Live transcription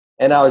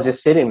And I was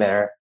just sitting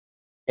there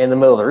in the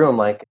middle of the room,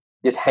 like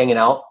just hanging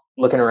out,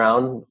 looking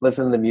around,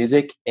 listening to the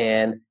music.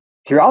 And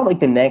throughout like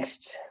the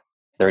next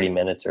 30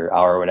 minutes or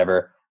hour or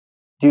whatever,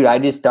 dude, I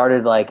just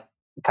started like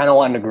kind of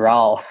wanting to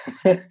growl.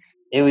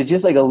 It was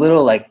just like a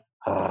little like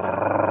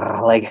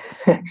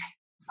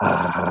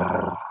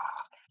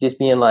just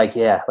being like,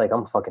 yeah, like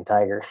I'm a fucking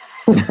tiger.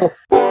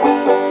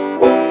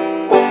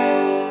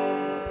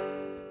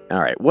 All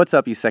right, what's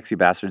up, you sexy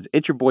bastards?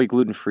 It's your boy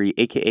Gluten Free,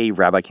 aka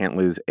Rabbi Can't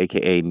Lose,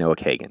 aka Noah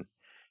Kagan.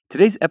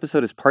 Today's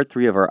episode is part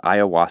 3 of our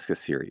ayahuasca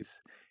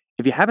series.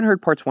 If you haven't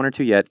heard parts 1 or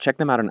 2 yet, check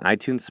them out on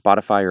iTunes,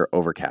 Spotify, or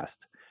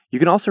Overcast. You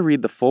can also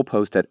read the full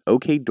post at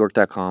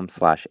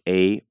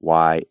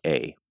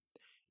okdork.com/AYA.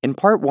 In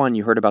part 1,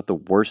 you heard about the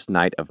worst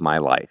night of my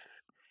life.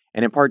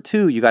 And in part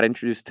 2, you got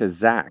introduced to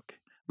Zach,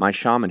 my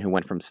shaman who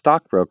went from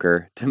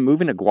stockbroker to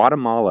moving to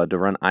Guatemala to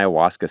run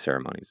ayahuasca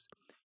ceremonies.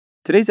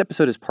 Today's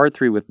episode is part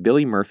 3 with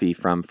Billy Murphy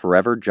from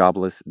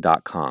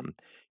foreverjobless.com.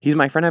 He's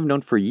my friend I've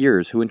known for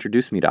years who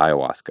introduced me to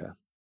ayahuasca.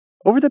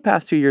 Over the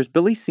past 2 years,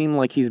 Billy seemed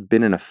like he's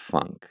been in a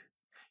funk.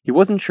 He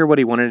wasn't sure what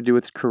he wanted to do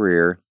with his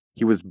career,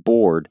 he was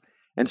bored,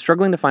 and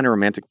struggling to find a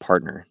romantic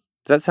partner.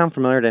 Does that sound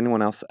familiar to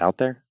anyone else out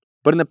there?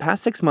 But in the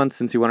past 6 months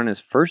since he went on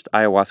his first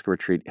ayahuasca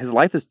retreat, his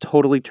life has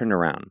totally turned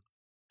around.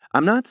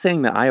 I'm not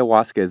saying that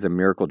ayahuasca is a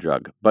miracle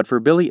drug, but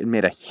for Billy, it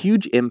made a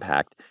huge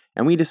impact,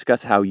 and we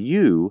discuss how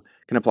you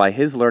can apply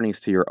his learnings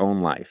to your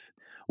own life,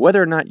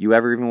 whether or not you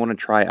ever even want to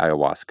try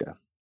ayahuasca.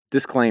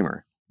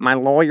 Disclaimer. My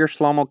lawyer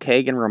Shlomo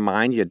Kagan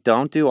reminds you,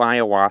 don't do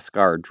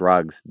ayahuasca or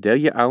drugs. Do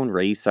your own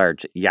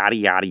research, yada,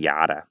 yada,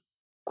 yada.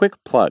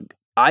 Quick plug.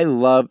 I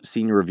love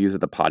seeing your reviews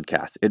of the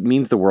podcast. It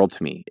means the world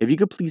to me. If you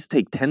could please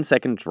take 10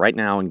 seconds right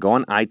now and go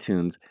on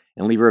iTunes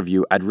and leave a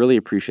review, I'd really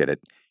appreciate it.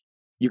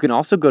 You can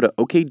also go to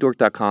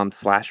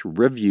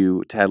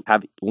okdork.com/review to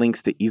have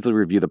links to easily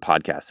review the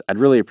podcast. I'd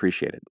really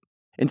appreciate it.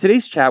 In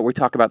today's chat, we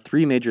talk about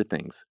 3 major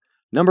things.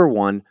 Number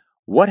 1,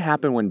 what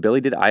happened when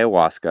Billy did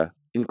ayahuasca,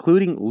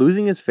 including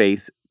losing his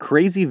face,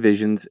 crazy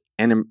visions,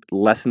 and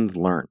lessons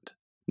learned.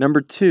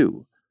 Number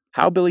 2,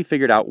 how Billy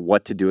figured out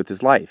what to do with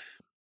his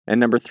life.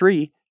 And number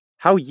 3,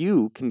 how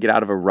you can get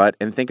out of a rut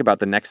and think about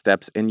the next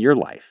steps in your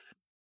life.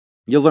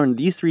 You'll learn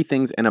these 3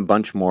 things and a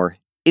bunch more.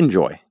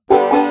 Enjoy.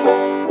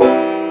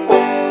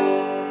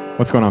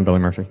 What's going on, Billy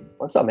Murphy?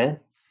 What's up, man?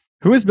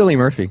 Who is Billy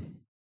Murphy?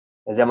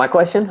 Is that my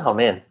question? Oh,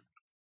 man.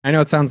 I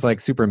know it sounds like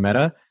super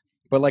meta,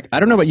 but like, I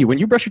don't know about you. When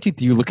you brush your teeth,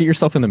 do you look at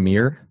yourself in the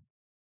mirror?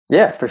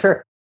 Yeah, for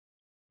sure.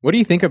 What do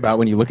you think about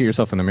when you look at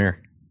yourself in the mirror?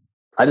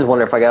 I just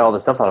wonder if I got all the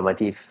stuff out of my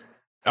teeth.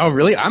 Oh,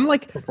 really? I'm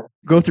like,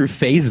 go through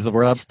phases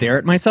where I'll stare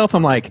at myself.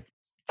 I'm like,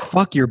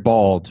 fuck, you're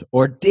bald.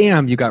 Or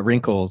damn, you got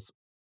wrinkles.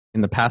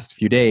 In the past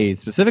few days,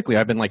 specifically,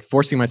 I've been like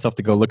forcing myself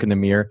to go look in the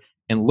mirror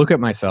and look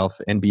at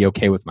myself and be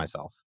okay with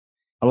myself.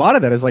 A lot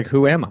of that is like,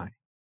 who am I?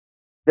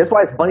 That's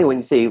why it's funny when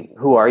you say,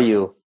 who are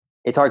you?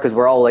 It's hard because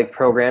we're all like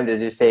programmed to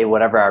just say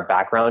whatever our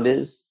background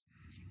is,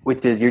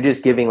 which is you're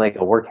just giving like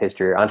a work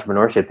history,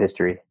 entrepreneurship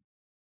history.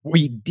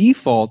 We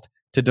default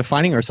to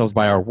defining ourselves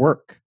by our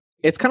work.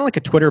 It's kind of like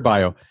a Twitter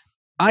bio.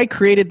 I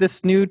created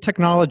this new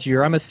technology,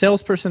 or I'm a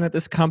salesperson at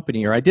this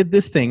company, or I did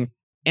this thing,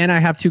 and I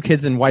have 2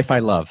 kids and wife I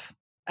love.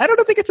 I don't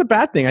think it's a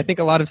bad thing. I think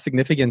a lot of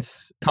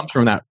significance comes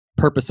from that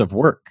purpose of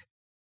work.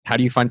 How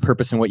do you find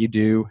purpose in what you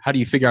do? How do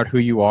you figure out who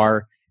you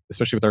are,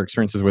 especially with our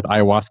experiences with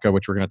ayahuasca,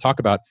 which we're going to talk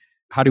about?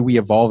 How do we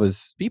evolve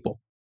as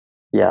people?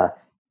 Yeah.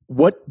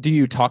 What do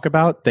you talk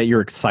about that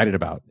you're excited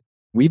about?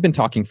 We've been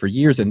talking for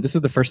years, and this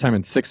is the first time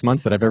in 6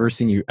 months that I've ever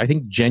seen you, I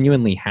think,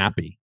 genuinely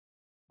happy.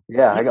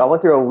 Yeah, I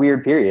went through a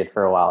weird period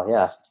for a while,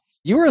 yeah.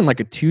 You were in like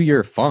a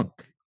 2-year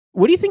funk.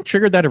 What do you think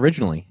triggered that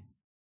originally?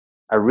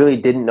 I really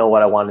didn't know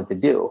what I wanted to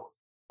do.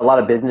 A lot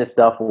of business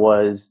stuff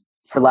was,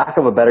 for lack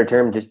of a better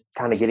term, just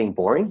kind of getting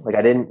boring. Like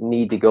I didn't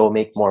need to go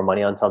make more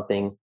money on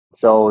something.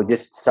 So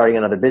just starting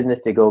another business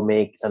to go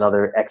make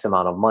another X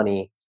amount of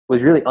money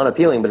was really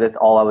unappealing, but that's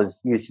all I was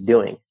used to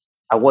doing.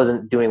 I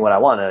wasn't doing what I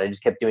wanted. I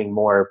just kept doing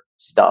more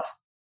stuff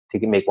to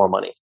make more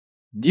money.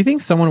 Do you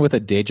think someone with a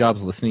day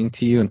job's listening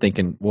to you and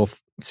thinking, well,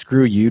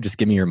 screw you, just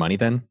give me your money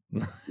then?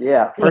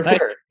 Yeah, for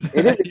sure.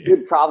 It is a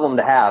good problem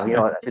to have. You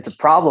know, it's a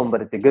problem,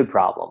 but it's a good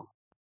problem.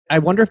 I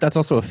wonder if that's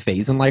also a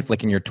phase in life,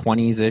 like in your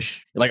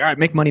 20s-ish. You're like, all right,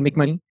 make money, make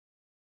money.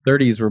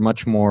 30s were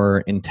much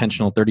more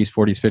intentional. 30s,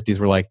 40s, 50s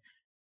were like,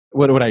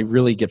 what would I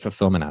really get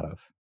fulfillment out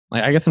of?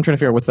 Like, I guess I'm trying to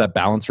figure out what's that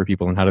balance for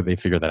people and how do they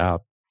figure that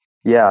out?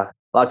 Yeah.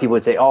 A lot of people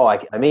would say, oh,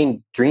 my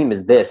main dream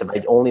is this. If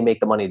I only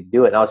make the money to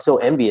do it. And I was so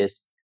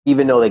envious,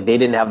 even though like they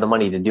didn't have the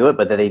money to do it,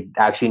 but that they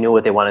actually knew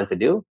what they wanted to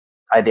do.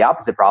 I had the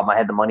opposite problem. I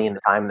had the money and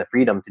the time and the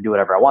freedom to do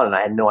whatever I wanted. And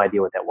I had no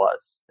idea what that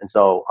was. And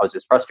so I was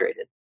just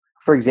frustrated.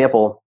 For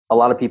example, a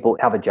lot of people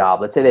have a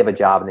job. Let's say they have a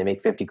job and they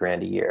make 50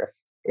 grand a year.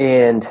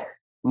 And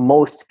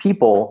most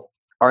people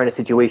are in a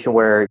situation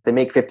where if they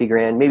make 50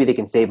 grand, maybe they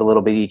can save a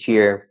little bit each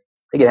year.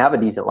 They can have a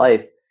decent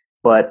life.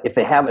 But if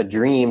they have a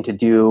dream to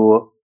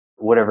do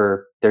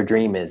whatever their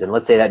dream is, and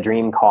let's say that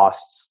dream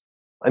costs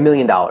 $1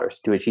 million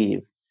to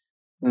achieve,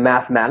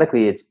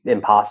 mathematically, it's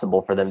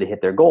impossible for them to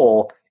hit their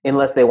goal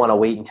unless they want to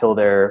wait until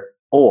they're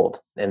old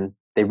and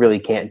they really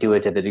can't do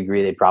it to the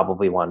degree they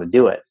probably want to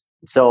do it.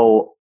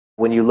 So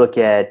when you look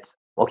at,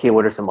 okay,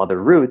 what are some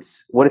other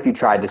routes? What if you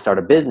tried to start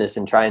a business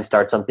and try and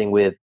start something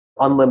with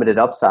unlimited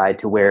upside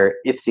to where,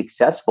 if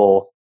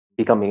successful,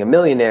 becoming a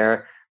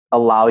millionaire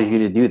allows you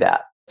to do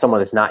that? Someone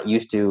that's not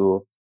used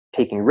to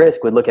taking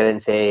risk would look at it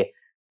and say,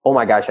 oh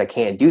my gosh, I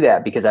can't do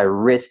that because I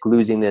risk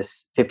losing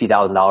this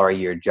 $50,000 a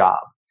year job.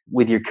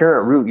 With your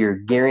current route, you're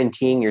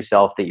guaranteeing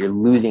yourself that you're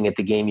losing at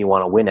the game you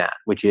want to win at,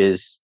 which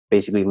is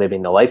basically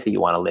living the life that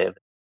you want to live.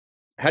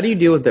 How do you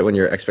deal with that when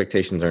your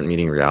expectations aren't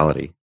meeting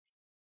reality?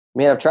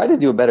 Man, I've tried to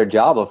do a better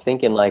job of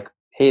thinking like,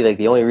 hey, like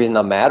the only reason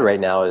I'm mad right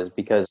now is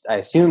because I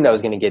assumed I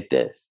was going to get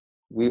this.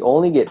 We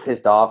only get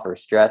pissed off or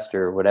stressed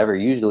or whatever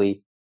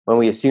usually when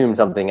we assume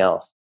something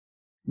else.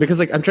 Because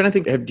like, I'm trying to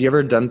think, have you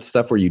ever done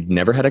stuff where you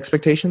never had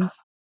expectations?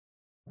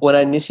 When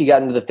I initially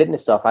got into the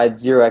fitness stuff, I had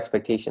zero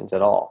expectations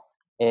at all.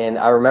 And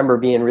I remember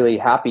being really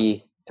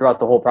happy throughout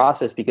the whole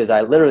process because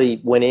I literally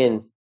went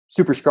in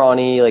super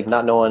scrawny, like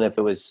not knowing if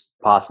it was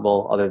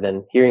possible other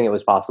than hearing it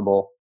was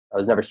possible. I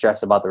was never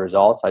stressed about the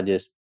results. I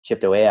just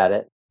chipped away at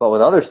it. But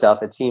with other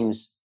stuff, it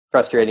seems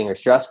frustrating or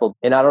stressful.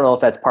 And I don't know if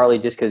that's partly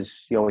just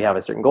because, we have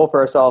a certain goal for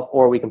ourselves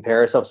or we compare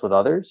ourselves with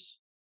others.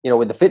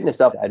 With the fitness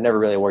stuff, I'd never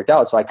really worked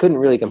out. So I couldn't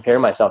really compare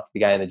myself to the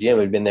guy in the gym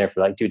who'd been there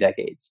for like 2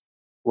 decades.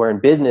 Where in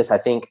business, I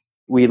think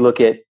we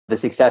look at the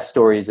success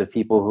stories of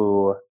people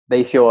who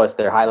they show us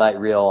their highlight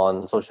reel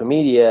on social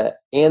media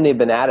and they've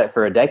been at it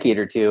for a decade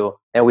or two.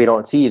 And we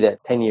don't see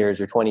that 10 years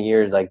or 20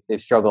 years, like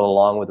they've struggled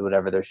along with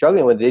whatever they're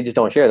struggling with. They just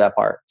don't share that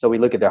part. So we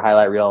look at their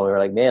highlight reel and we're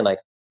like, man, like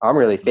I'm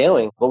really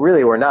failing. Well,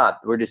 really, we're not.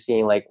 We're just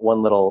seeing like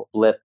one little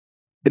blip.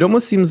 It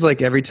almost seems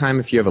like every time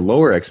if you have a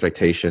lower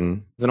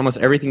expectation, then almost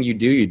everything you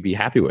do, you'd be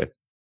happy with.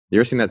 You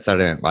ever seen that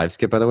Saturday Night Live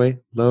skit, by the way?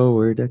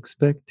 Lowered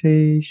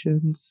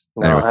expectations.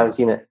 No, Anyway, I haven't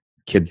seen it.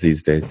 Kids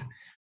these days.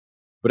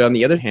 But on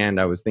the other hand,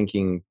 I was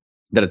thinking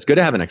that it's good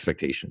to have an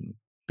expectation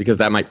because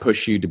that might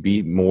push you to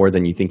be more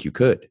than you think you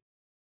could.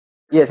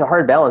 Yeah, it's a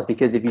hard balance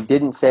because if you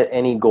didn't set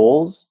any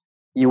goals,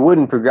 you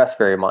wouldn't progress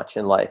very much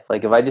in life.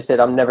 Like if I just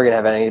said, I'm never going to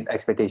have any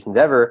expectations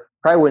ever,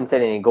 probably wouldn't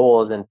set any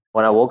goals. And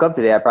when I woke up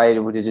today, I probably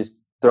would have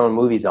just thrown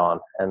movies on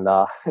and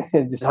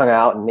just hung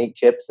out and ate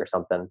chips or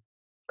something.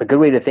 A good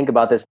way to think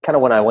about this, kind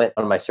of when I went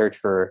on my search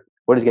for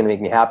what is going to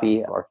make me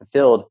happy or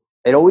fulfilled,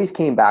 it always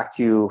came back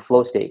to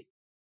flow state.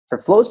 For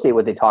flow state,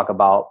 what they talk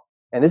about,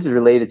 and this is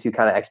related to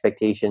kind of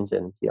expectations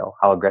and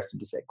how aggressive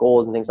to set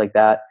goals and things like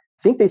that.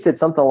 I think they said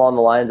something along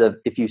the lines of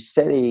if you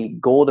set a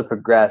goal to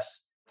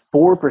progress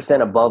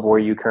 4% above where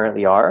you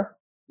currently are,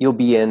 you'll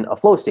be in a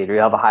flow state or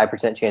you'll have a high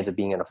percent chance of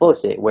being in a flow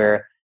state.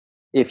 Where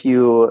if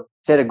you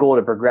set a goal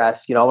to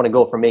progress, I want to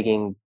go from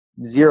making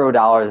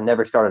 $0 and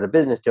never started a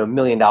business to $1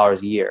 million a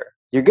year,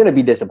 you're going to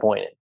be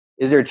disappointed.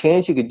 Is there a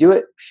chance you could do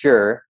it?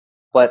 Sure.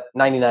 But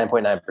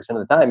 99.9% of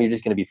the time, you're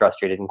just going to be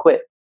frustrated and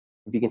quit.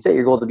 If you can set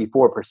your goal to be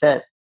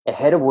 4%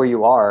 ahead of where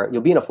you are,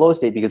 you'll be in a flow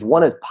state because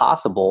 1 is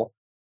possible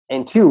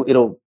and 2,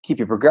 it'll keep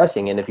you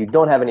progressing. And if you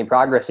don't have any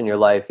progress in your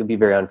life, you'll be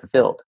very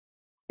unfulfilled.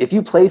 If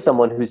you play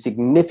someone who's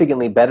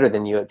significantly better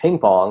than you at ping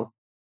pong,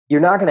 you're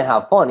not going to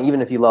have fun,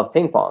 even if you love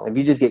ping pong. If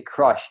you just get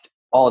crushed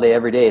all day,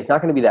 every day, it's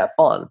not going to be that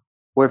fun.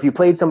 Where if you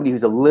played somebody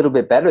who's a little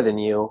bit better than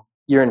you,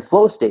 you're in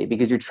flow state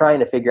because you're trying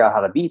to figure out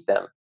how to beat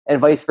them. And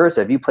vice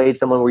versa. If you played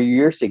someone where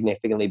you're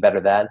significantly better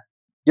than,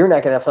 you're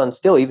not going to have fun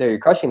still, even though you're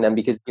crushing them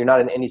because you're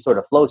not in any sort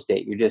of flow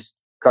state. You're just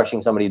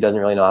crushing somebody who doesn't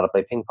really know how to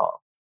play ping pong.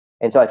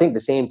 And so I think the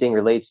same thing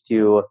relates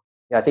to,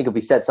 I think if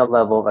we set some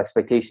level of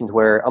expectations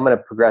where I'm going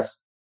to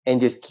progress and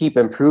just keep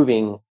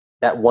improving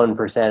that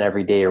 1%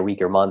 every day or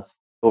week or month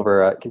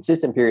over a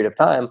consistent period of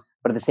time,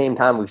 but at the same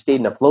time, we've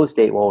stayed in a flow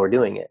state while we're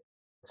doing it.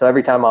 So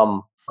every time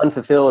I'm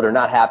unfulfilled or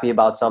not happy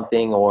about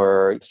something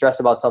or stressed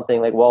about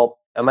something, like, well,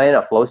 am I in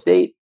a flow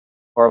state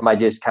or am I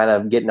just kind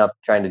of getting up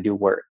trying to do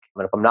work?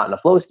 But if I'm not in a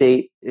flow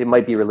state, it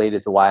might be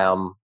related to why I'm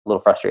a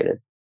little frustrated.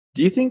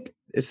 Do you think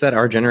it's that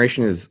our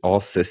generation is all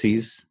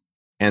sissies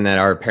and that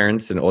our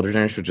parents and older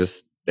generation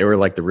they were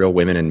like the real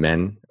women and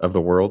men of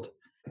the world?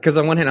 Because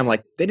on one hand, I'm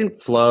like, they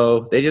didn't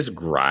flow. They just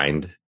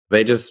grind.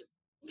 They just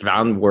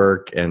found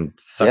work and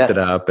sucked it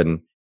up.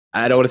 And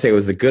I don't want to say it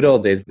was the good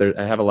old days, but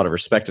I have a lot of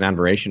respect and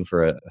admiration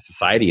for a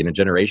society and a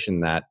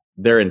generation that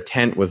their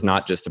intent was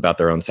not just about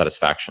their own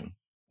satisfaction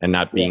and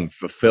not being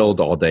fulfilled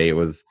all day. It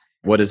was,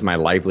 what is my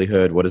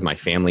livelihood? What does my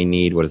family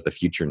need? What does the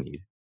future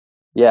need?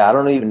 Yeah, I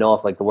don't even know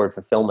if like the word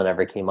fulfillment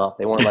ever came up.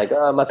 They weren't like,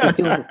 am I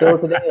feeling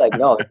fulfilled today? Like,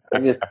 no, they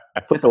just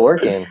put the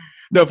work in.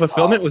 No,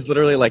 fulfillment was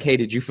literally like, hey,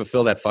 did you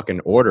fulfill that fucking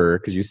order?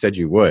 Because you said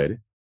you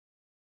would.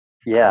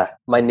 Yeah.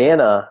 My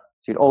Nana,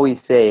 she'd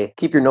always say,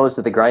 keep your nose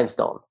to the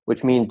grindstone,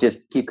 which means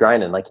just keep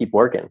grinding, like keep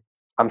working.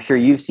 I'm sure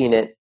you've seen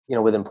it,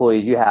 with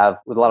employees you have,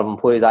 with a lot of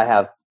employees I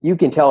have. You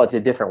can tell it's a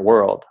different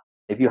world.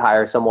 If you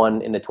hire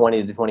someone in the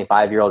 20 to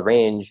 25-year-old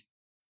range,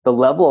 the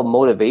level of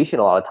motivation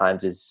a lot of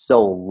times is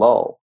so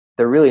low.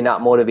 They're really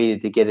not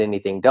motivated to get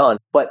anything done,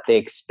 but they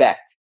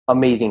expect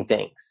amazing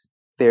things.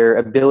 Their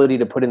ability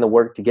to put in the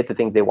work to get the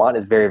things they want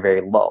is very,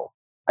 very low.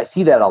 I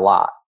see that a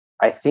lot.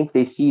 I think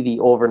they see the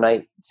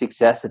overnight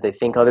success that they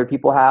think other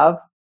people have,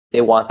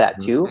 they want that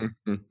too.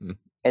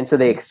 And so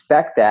they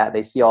expect that.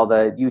 They see all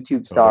the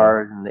YouTube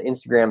stars and the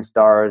Instagram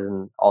stars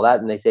and all that.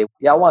 And they say,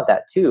 yeah, I want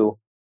that too.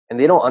 And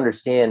they don't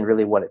understand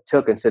really what it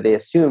took. And so they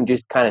assume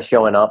just kind of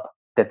showing up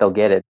that they'll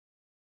get it.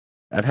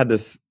 I've had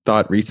this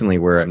thought recently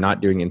where I'm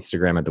not doing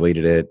Instagram. I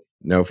deleted it.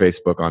 No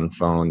Facebook on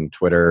phone,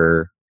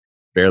 Twitter,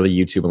 barely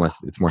YouTube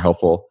unless it's more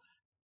helpful.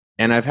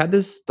 And I've had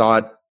this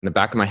thought in the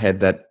back of my head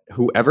that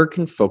whoever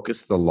can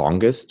focus the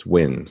longest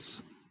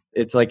wins.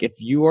 It's like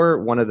if you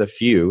are one of the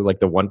few, like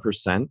the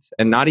 1%,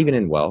 and not even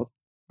in wealth,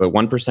 but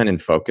 1% in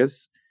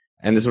focus.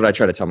 And this is what I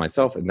try to tell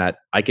myself, and that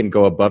I can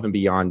go above and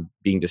beyond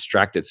being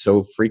distracted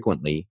so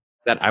frequently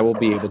that I will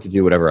be able to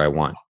do whatever I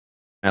want.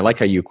 And I like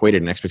how you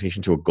equated an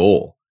expectation to a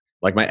goal.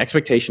 Like my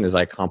expectation is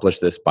I accomplish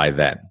this by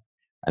then.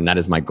 And that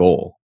is my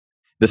goal.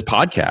 This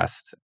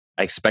podcast,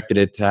 I expected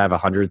it to have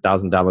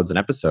 100,000 downloads an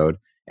episode.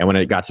 And when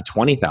it got to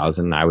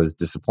 20,000, I was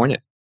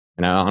disappointed.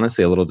 And I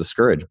honestly a little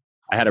discouraged.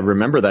 I had to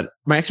remember that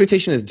my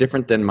expectation is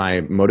different than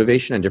my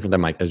motivation and different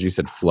than my, as you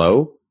said,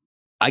 flow.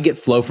 I get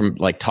flow from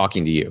like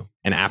talking to you.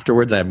 And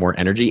afterwards I have more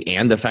energy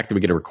and the fact that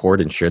we get to record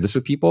and share this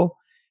with people.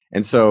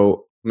 And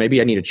so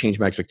maybe I need to change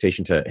my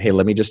expectation to, hey,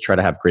 let me just try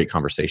to have great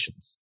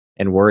conversations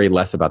and worry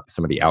less about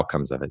some of the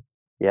outcomes of it.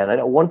 Yeah. And I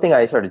know one thing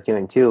I started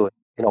doing too,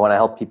 when I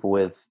help people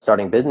with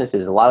starting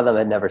businesses, a lot of them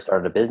had never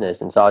started a business.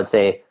 And so I would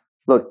say,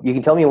 look, you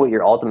can tell me what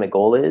your ultimate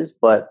goal is,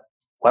 but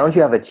why don't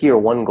you have a tier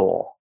 1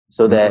 goal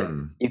so that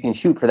you can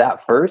shoot for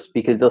that first,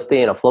 because they'll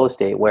stay in a flow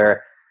state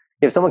where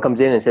if someone comes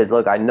in and says,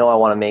 look, I know I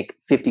want to make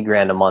 50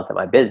 grand a month in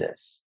my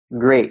business.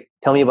 Great.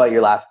 Tell me about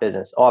your last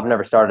business. Oh, I've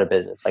never started a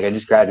business. Like I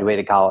just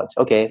graduated college.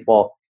 Okay.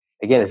 Well,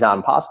 again, it's not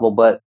impossible,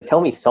 but tell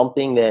me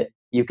something that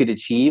you could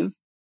achieve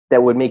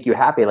that would make you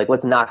happy. Like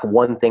let's knock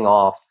one thing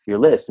off your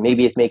list.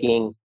 Maybe it's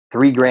making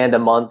 3 grand a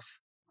month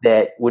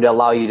that would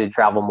allow you to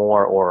travel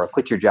more or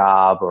quit your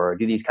job or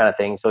do these kind of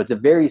things. So it's a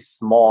very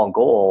small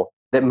goal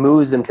that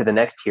moves them to the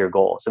next tier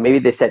goal. So maybe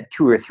they set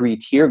 2 or 3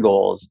 tier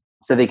goals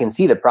so they can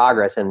see the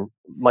progress and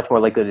much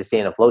more likely to stay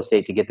in a flow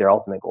state to get their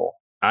ultimate goal.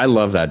 I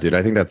love that, dude.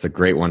 I think that's a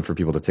great one for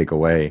people to take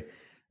away.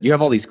 You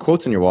have all these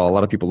quotes on your wall. A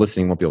lot of people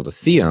listening won't be able to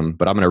see them,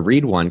 but I'm going to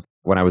read one.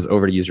 When I was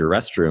over to use your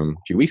restroom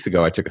a few weeks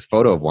ago, I took a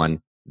photo of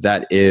one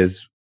that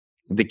is,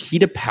 the key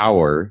to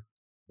power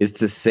is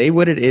to say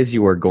what it is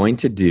you are going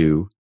to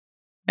do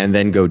and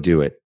then go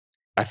do it.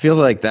 I feel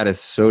like that is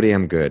so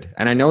damn good.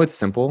 And I know it's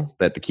simple,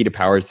 that the key to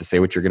power is to say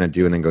what you're going to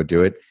do and then go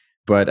do it.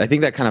 But I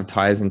think that kind of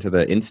ties into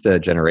the Insta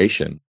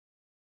generation.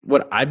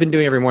 What I've been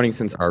doing every morning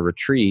since our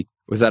retreat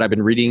was that I've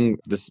been reading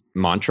this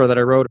mantra that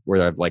I wrote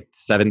where I have like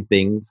 7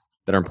 things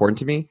that are important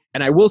to me.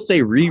 And I will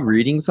say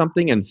rereading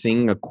something and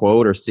seeing a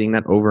quote or seeing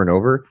that over and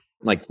over,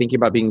 like thinking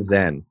about being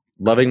Zen,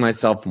 loving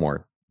myself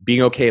more,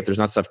 being okay if there's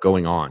not stuff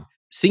going on.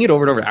 Seeing it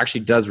over and over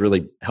actually does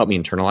really help me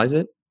internalize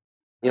it.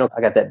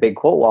 I got that big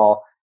quote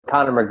wall.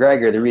 Conor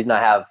McGregor, the reason I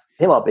have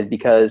him up is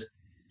because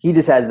he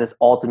just has this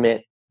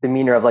ultimate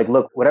demeanor of like,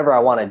 look, whatever I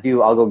want to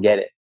do, I'll go get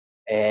it.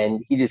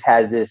 And he just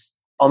has this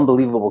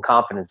unbelievable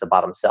confidence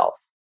about himself.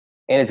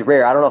 And it's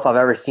rare. I don't know if I've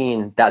ever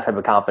seen that type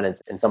of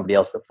confidence in somebody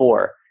else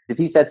before. If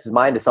he sets his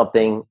mind to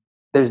something,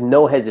 there's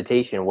no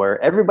hesitation, where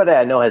everybody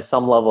I know has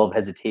some level of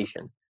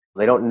hesitation.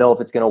 They don't know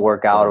if it's going to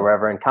work out or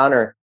whatever. And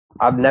Conor,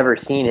 I've never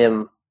seen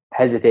him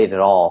hesitate at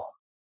all.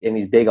 And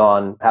he's big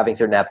on having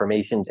certain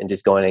affirmations and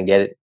just going and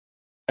get it.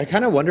 I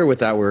kind of wonder with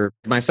that, where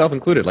myself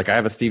included, like I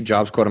have a Steve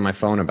Jobs quote on my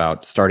phone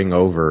about starting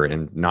over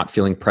and not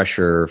feeling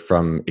pressure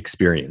from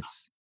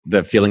experience.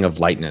 The feeling of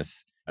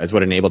lightness is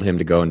what enabled him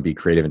to go and be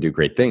creative and do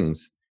great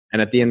things.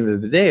 And at the end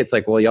of the day, it's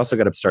like, well, you also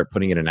got to start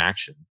putting it in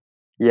action.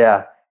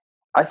 Yeah.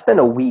 I spend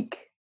a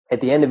week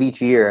at the end of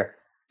each year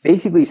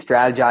basically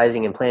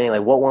strategizing and planning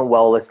like what went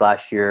well this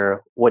last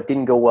year, what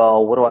didn't go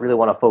well, what do I really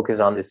want to focus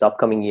on this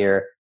upcoming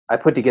year. I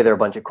put together a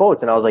bunch of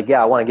quotes and I was like,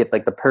 yeah, I want to get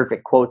like the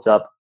perfect quotes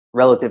up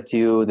relative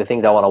to the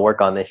things I want to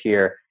work on this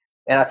year.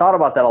 And I thought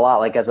about that a lot,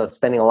 like as I was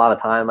spending a lot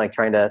of time like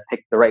trying to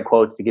pick the right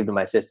quotes to give to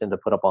my assistant to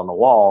put up on the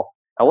wall.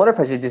 I wonder if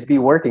I should just be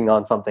working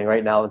on something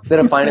right now instead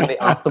of finding the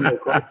optimal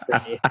quotes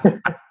for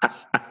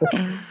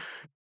me.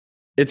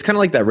 It's kind of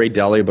like that Ray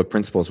Dalio book,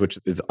 Principles, which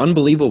is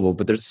unbelievable,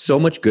 but there's so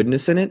much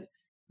goodness in it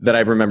that I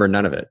remember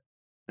none of it.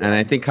 And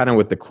I think kind of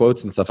with the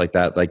quotes and stuff like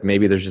that, like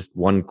maybe there's just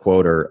one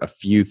quote or a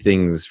few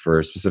things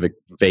for specific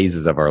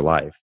phases of our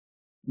life.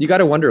 You got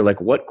to wonder,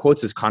 like, what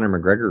quotes is Conor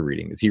McGregor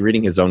reading? Is he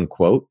reading his own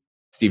quote?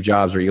 Steve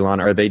Jobs or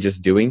Elon, are they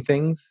just doing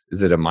things?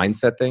 Is it a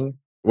mindset thing?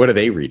 What are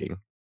they reading?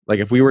 Like,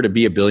 if we were to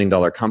be $1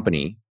 billion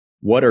company,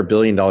 what are $1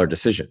 billion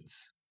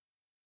decisions?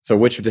 So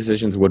which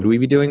decisions would we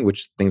be doing?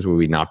 Which things would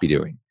we not be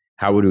doing?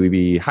 How would we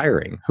be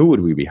hiring? Who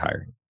would we be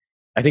hiring?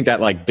 I think that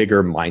like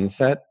bigger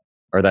mindset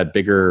or that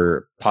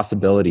bigger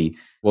possibility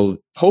will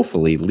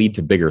hopefully lead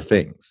to bigger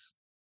things.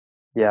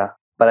 Yeah.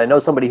 But I know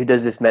somebody who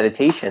does this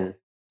meditation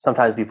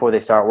sometimes before they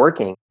start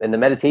working. And the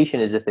meditation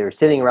is if they're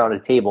sitting around a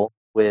table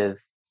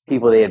with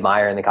people they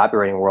admire in the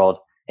copywriting world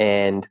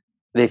and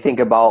they think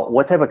about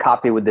what type of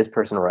copy would this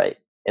person write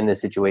in this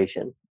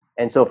situation.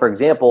 And so, for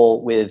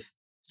example, with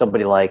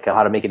somebody like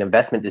how to make an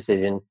investment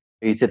decision,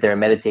 you'd sit there and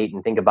meditate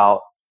and think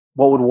about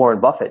what would Warren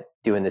Buffett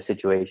do in this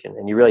situation?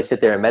 And you really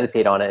sit there and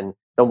meditate on it. And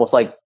it's almost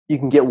like you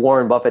can get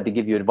Warren Buffett to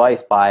give you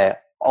advice by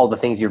all the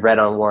things you've read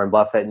on Warren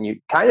Buffett, and you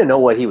kind of know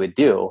what he would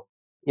do,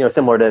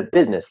 similar to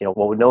business.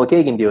 What would Noah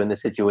Kagan do in this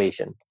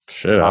situation?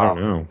 Shit, I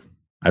don't know.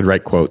 I'd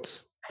write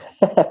quotes.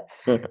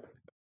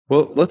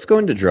 Well, let's go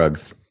into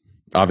drugs.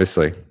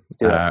 Obviously,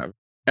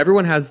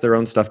 everyone has their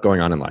own stuff going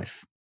on in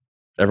life.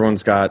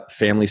 Everyone's got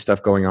family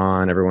stuff going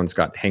on. Everyone's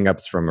got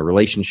hangups from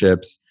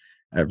relationships.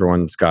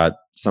 Everyone's got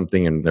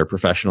something in their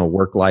professional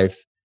work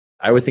life.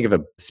 I always think of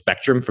a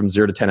spectrum from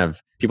 0 to 10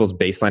 of people's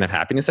baseline of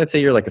happiness. I'd say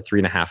you're like a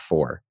 3.5,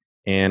 4.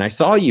 And I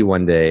saw you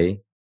one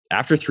day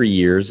after 3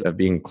 years of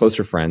being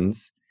closer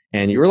friends,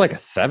 and you were like a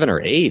 7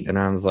 or 8. And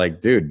I was like,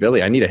 dude,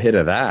 Billy, I need a hit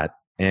of that.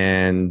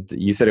 And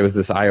you said it was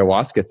this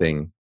ayahuasca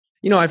thing.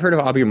 I've heard of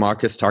Abu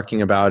Marcus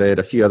talking about it.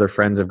 A few other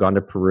friends have gone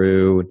to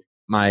Peru.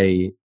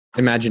 My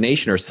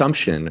imagination or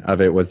assumption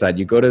of it was that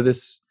you go to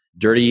this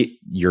dirty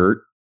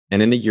yurt,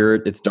 and in the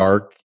yurt, it's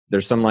dark.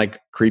 There's some like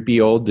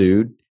creepy old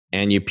dude,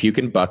 and you puke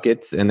in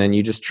buckets, and then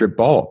you just trip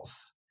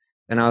balls.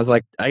 And I was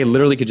like, I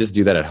literally could just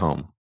do that at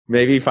home.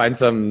 Maybe find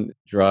some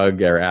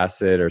drug or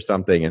acid or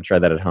something and try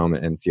that at home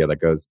and see how that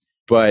goes.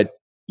 But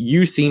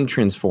you seem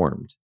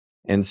transformed.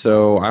 And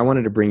so I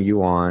wanted to bring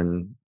you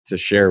on to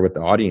share with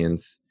the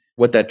audience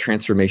what that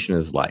transformation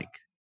is like.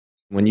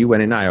 When you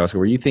went in ayahuasca,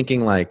 were you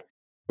thinking like,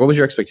 what was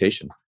your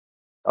expectation?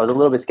 I was a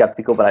little bit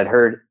skeptical, but I'd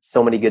heard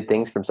so many good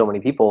things from so many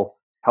people.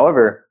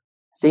 However,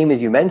 same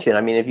as you mentioned,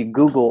 I mean, if you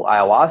Google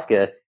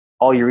ayahuasca,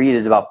 all you read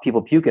is about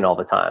people puking all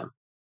the time.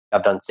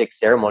 I've done 6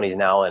 ceremonies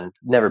now and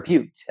never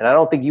puked. And I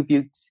don't think you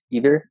puked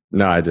either.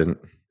 No, I didn't.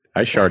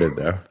 I sharted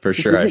though. For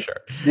sure I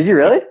sharted. Did you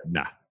really?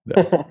 Nah.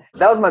 That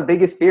was my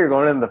biggest fear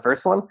going into the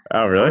first one.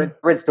 Oh, really? I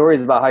read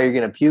stories about how you're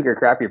going to puke or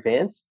crap your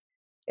pants.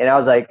 And I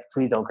was like,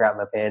 please don't crap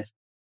my pants.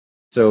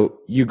 So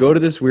you go to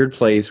this weird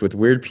place with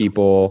weird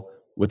people,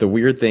 with a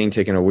weird thing,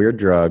 taking a weird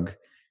drug,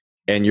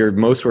 and you're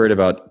most worried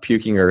about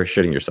puking or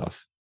shitting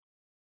yourself.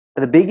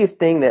 The biggest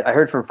thing that I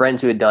heard from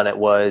friends who had done it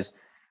was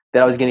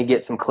that I was going to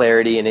get some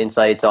clarity and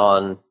insights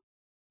on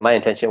my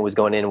intention was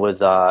going in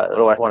was, what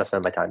do I want to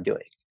spend my time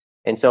doing?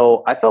 And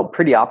so I felt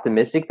pretty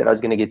optimistic that I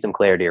was going to get some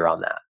clarity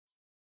around that.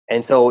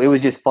 And so it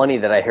was just funny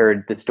that I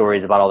heard the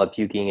stories about all the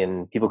puking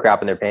and people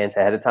crapping their pants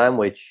ahead of time,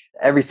 which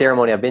every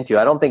ceremony I've been to,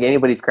 I don't think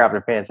anybody's crapping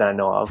their pants that I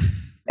know of.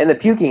 And the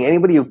puking,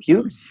 anybody who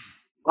pukes,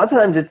 lots of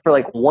times it's for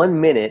like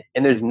 1 minute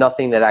and there's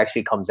nothing that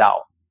actually comes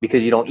out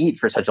because you don't eat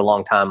for such a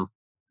long time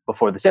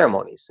before the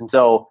ceremonies. And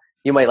so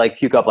you might like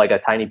puke up like a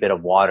tiny bit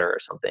of water or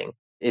something.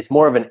 It's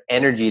more of an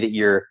energy that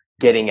you're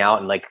getting out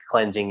and like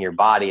cleansing your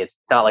body. It's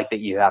not like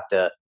that you have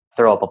to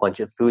throw up a bunch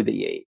of food that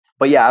you ate.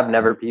 But yeah, I've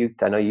never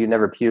puked. I know you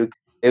never puked.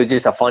 It was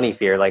just a funny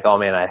fear. Like, oh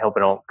man, I hope I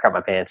don't crap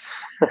my pants.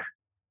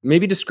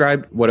 Maybe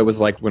describe what it was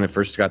like when it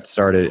first got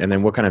started and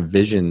then what kind of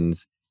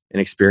visions and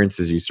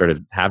experiences you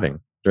started having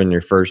during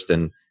your first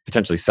and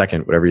potentially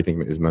second, whatever you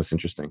think is most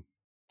interesting.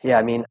 Yeah,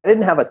 I mean, I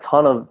didn't have a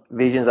ton of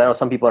visions. I know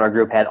some people in our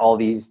group had all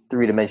these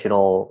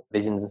 3-dimensional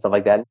visions and stuff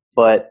like that.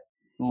 But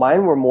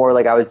mine were more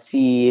like I would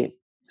see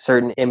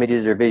certain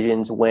images or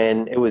visions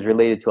when it was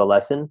related to a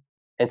lesson.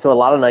 And so a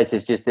lot of nights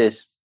it's just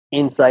this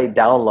insight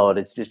download.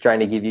 It's just trying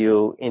to give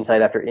you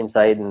insight after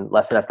insight and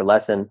lesson after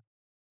lesson.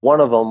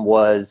 One of them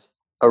was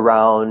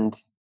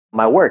around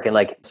my work and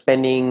like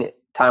spending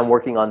time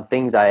working on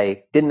things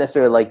I didn't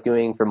necessarily like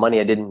doing for money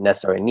I didn't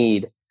necessarily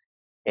need.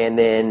 And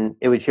then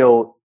it would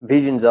show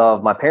visions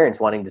of my parents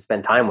wanting to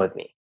spend time with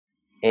me.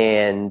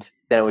 And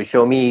then it would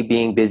show me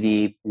being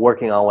busy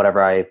working on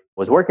whatever I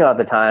was working on at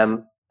the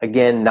time,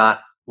 again,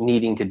 not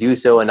needing to do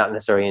so and not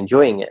necessarily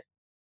enjoying it.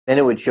 Then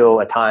it would show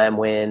a time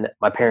when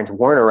my parents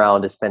weren't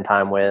around to spend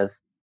time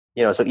with,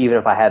 so even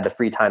if I had the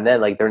free time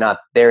then, like they're not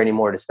there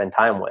anymore to spend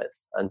time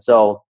with. And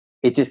so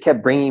it just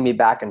kept bringing me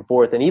back and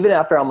forth. And even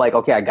after I'm like,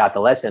 okay, I got the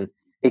lesson,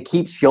 it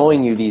keeps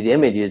showing you these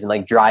images and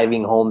like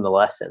driving home the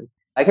lesson.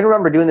 I can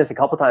remember doing this a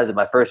couple times at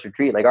my first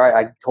retreat. Like, all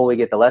right, I totally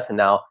get the lesson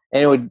now.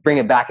 And it would bring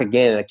it back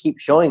again. And it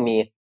keeps showing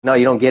me, no,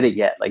 you don't get it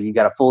yet. Like, you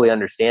got to fully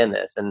understand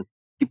this. And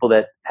people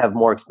that have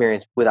more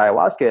experience with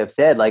ayahuasca have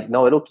said, like,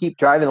 no, it'll keep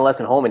driving the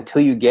lesson home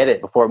until you get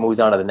it before it moves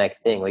on to the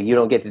next thing. Like, you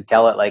don't get to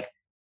tell it, like,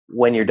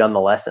 when you're done the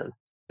lesson.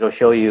 It'll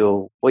show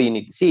you what you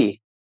need to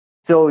see.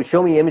 So it would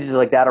show me images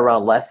like that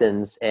around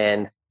lessons.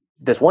 And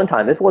this one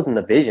time, this wasn't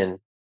the vision.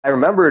 I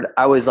remembered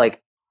I was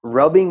like,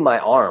 rubbing my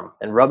arm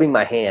and rubbing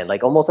my hand,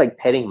 like almost like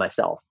petting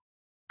myself.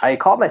 I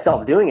caught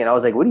myself doing it. I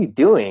was like, what are you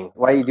doing?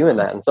 Why are you doing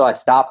that? And so I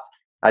stopped.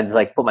 I just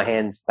like put my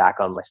hands back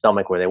on my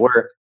stomach where they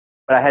were.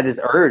 But I had this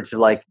urge to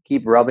like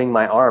keep rubbing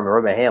my arm or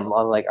rub my hand.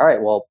 I'm like, all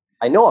right, well,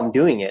 I know I'm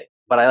doing it,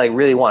 but I like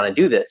really want to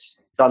do this.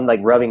 So I'm like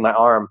rubbing my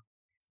arm.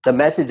 The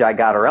message I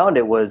got around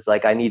it was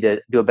like, I need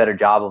to do a better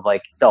job of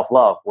like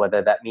self-love,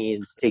 whether that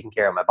means taking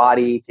care of my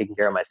body, taking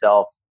care of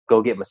myself,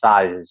 go get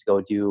massages,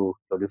 go do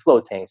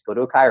float tanks, go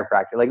to a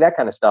chiropractor, like that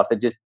kind of stuff that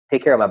just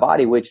take care of my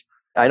body, which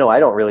I know I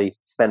don't really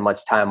spend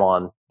much time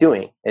on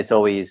doing. It's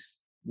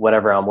always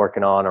whatever I'm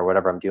working on or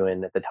whatever I'm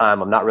doing at the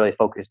time. I'm not really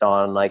focused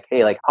on like,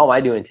 hey, like, how am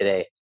I doing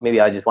today? Maybe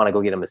I just want to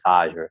go get a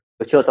massage or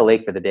go chill at the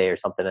lake for the day or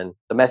something. And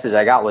the message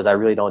I got was I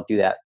really don't do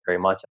that very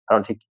much. I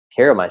don't take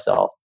care of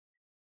myself.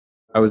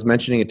 I was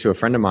mentioning it to a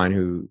friend of mine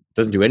who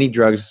doesn't do any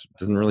drugs,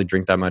 doesn't really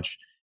drink that much.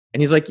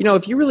 And he's like,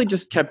 if you really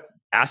just kept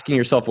asking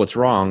yourself what's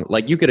wrong,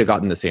 like you could have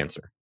gotten this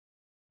answer.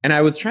 And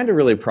I was trying to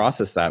really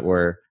process that,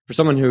 where for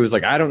someone who's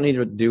like, I don't need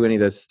to do any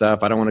of this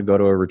stuff, I don't want to go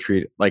to a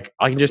retreat, like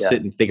I can just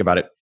sit and think about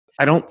it.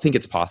 I don't think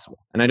it's possible.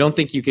 And I don't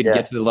think you could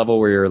get to the level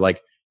where you're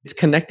like, it's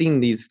connecting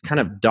these kind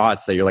of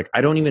dots that you're like,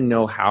 I don't even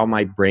know how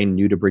my brain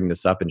knew to bring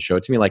this up and show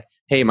it to me. Like,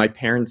 hey, my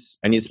parents,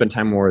 I need to spend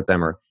time more with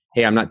them, or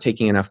hey, I'm not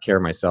taking enough care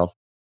of myself.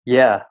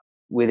 Yeah.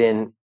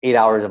 Within 8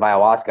 hours of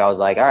ayahuasca, I was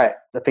like, all right,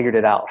 I figured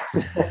it out.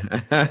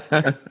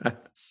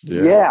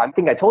 Yeah, I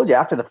think I told you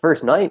after the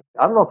first night,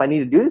 I don't know if I need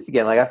to do this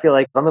again. Like, I feel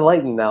like I'm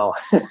enlightened now.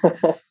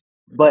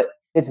 But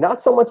it's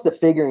not so much the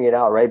figuring it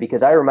out, right?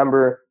 Because I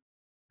remember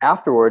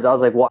afterwards, I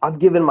was like, well, I've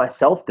given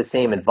myself the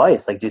same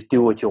advice. Like, just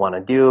do what you want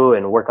to do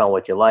and work on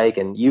what you like.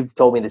 And you've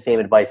told me the same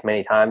advice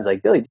many times.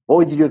 Like, Billy, what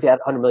would you do if you had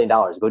 $100 million?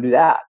 Go do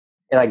that.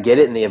 And I get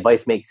it. And the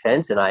advice makes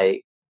sense. And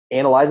I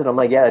analyze it. I'm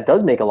like, yeah, it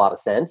does make a lot of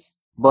sense.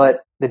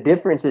 But the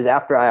difference is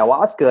after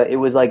ayahuasca, it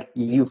was like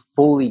you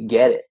fully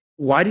get it.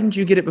 Why didn't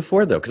you get it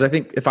before though? Because I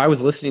think if I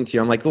was listening to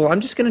you, I'm like, well, I'm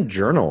just going to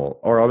journal,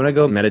 or I'm going to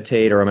go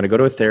meditate, or I'm going to go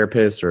to a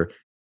therapist, or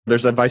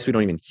there's advice we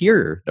don't even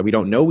hear that we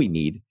don't know we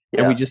need.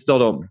 And we just still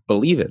don't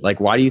believe it. Like,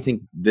 why do you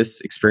think this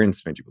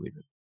experience made you believe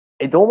it?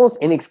 It's almost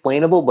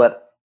inexplainable,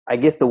 but I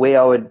guess the way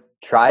I would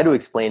try to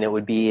explain it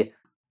would be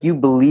you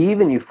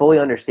believe and you fully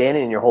understand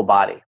it in your whole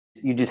body.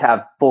 You just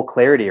have full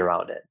clarity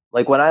around it.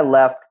 Like when I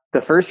left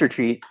the first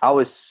retreat, I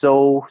was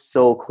so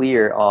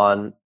clear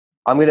on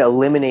I'm going to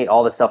eliminate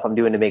all the stuff I'm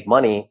doing to make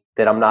money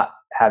that I'm not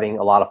having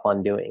a lot of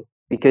fun doing.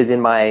 Because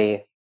in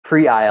my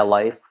pre-Aya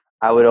life,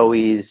 I would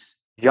always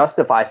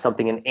justify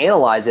something and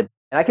analyze it.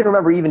 And I can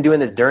remember even doing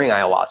this during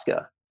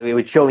ayahuasca. It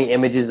would show me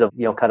images of,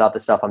 cut out the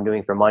stuff I'm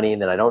doing for money,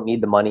 and then I don't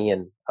need the money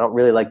and I don't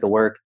really like the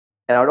work.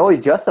 And I would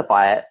always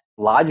justify it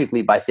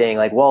logically by saying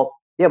like, well,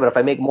 yeah, but if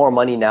I make more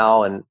money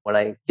now and when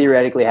I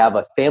theoretically have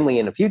a family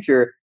in the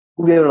future,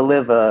 we'll be able to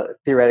live a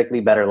theoretically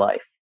better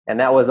life. And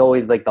that was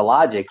always like the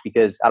logic,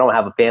 because I don't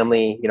have a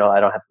family, I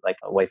don't have like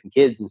a wife and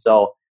kids. And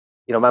so,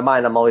 in my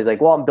mind, I'm always like,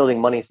 well, I'm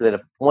building money so that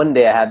if one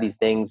day I have these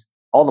things,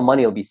 all the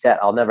money will be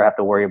set. I'll never have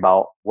to worry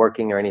about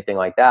working or anything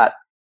like that.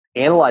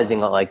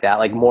 Analyzing it like that,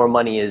 like more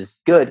money is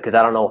good because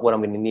I don't know what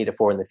I'm going to need it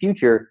for in the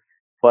future.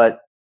 But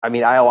I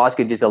mean,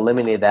 ayahuasca just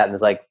eliminated that and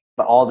was like,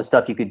 but all the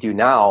stuff you could do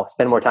now,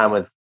 spend more time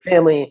with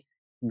family,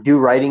 do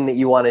writing that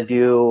you want to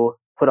do,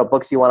 put up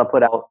books you want to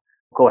put out,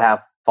 go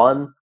have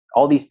fun.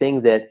 All these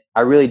things that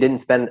I really didn't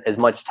spend as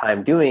much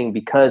time doing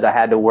because I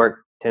had to work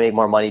to make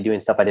more money doing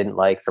stuff I didn't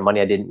like for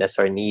money I didn't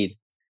necessarily need.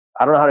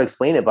 I don't know how to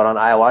explain it, but on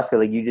ayahuasca,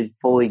 like you just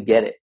fully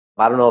get it.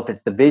 I don't know if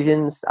it's the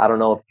visions. I don't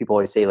know if people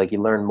always say like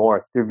you learn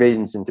more through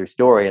visions and through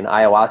story. And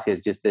ayahuasca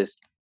is just this,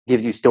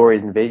 gives you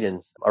stories and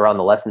visions around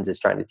the lessons it's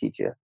trying to teach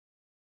you.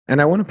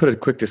 And I want to put a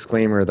quick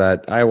disclaimer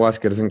that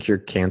ayahuasca doesn't cure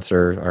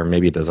cancer, or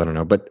maybe it does, I don't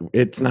know, but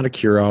it's not a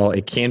cure-all.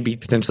 It can be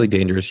potentially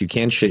dangerous. You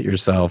can shit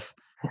yourself.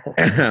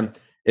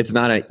 It's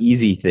not an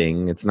easy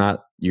thing. It's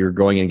not you're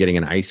going and getting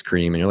an ice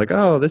cream and you're like,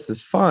 oh, this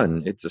is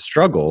fun. It's a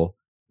struggle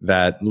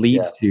that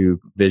leads to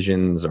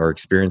visions or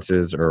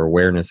experiences or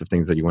awareness of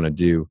things that you want to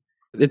do.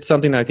 It's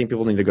something that I think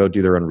people need to go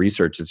do their own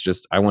research. It's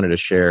just, I wanted to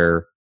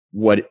share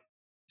what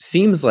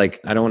seems like,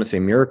 I don't want to say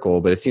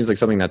miracle, but it seems like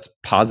something that's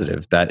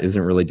positive that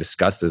isn't really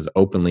discussed as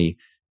openly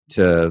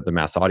to the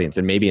mass audience.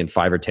 And maybe in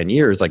 5 or 10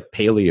 years, like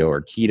paleo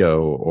or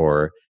keto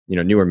or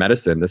newer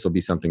medicine, this will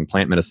be something,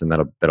 plant medicine,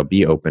 that'll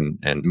be open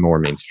and more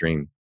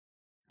mainstream.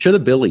 Share the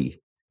Billy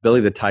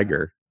the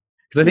tiger,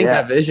 because I think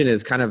that vision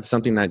is kind of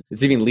something that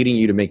it's even leading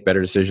you to make better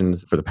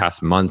decisions for the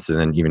past months and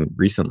then even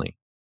recently.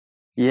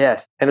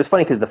 Yes. And it's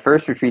funny because the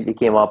first retreat that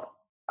came up,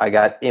 I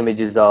got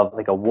images of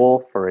like a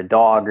wolf or a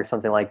dog or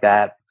something like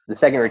that. The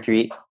second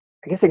retreat,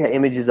 I guess I got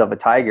images of a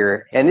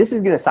tiger. And this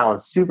is going to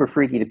sound super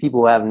freaky to people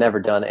who have never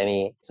done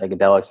any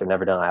psychedelics or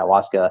never done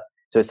ayahuasca.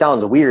 So it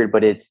sounds weird,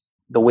 but it's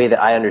the way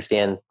that I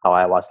understand how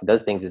ayahuasca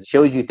does things. It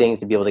shows you things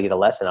to be able to get a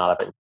lesson out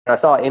of it. And I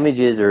saw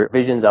images or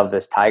visions of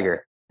this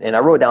tiger. And I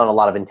wrote down a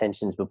lot of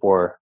intentions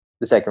before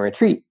the second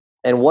retreat.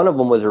 And one of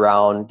them was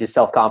around just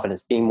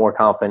self-confidence, being more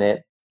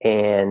confident.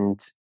 And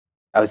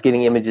I was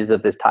getting images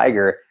of this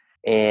tiger.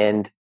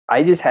 And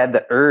I just had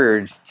the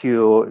urge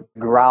to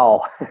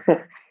growl.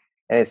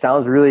 And it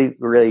sounds really,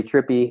 really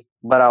trippy.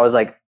 But I was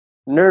like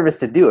nervous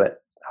to do it.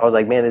 I was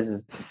like, man, this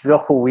is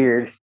so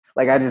weird.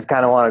 Like, I just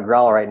kind of want to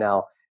growl right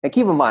now. And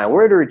keep in mind,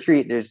 we're at a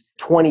retreat. There's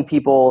 20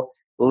 people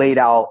laid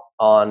out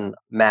on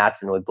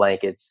mats and with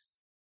blankets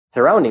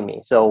surrounding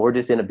me. So we're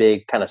just in a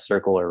big kind of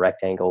circle or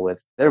rectangle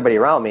with everybody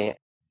around me.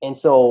 And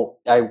so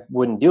I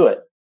wouldn't do it.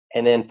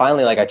 And then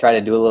finally, like I tried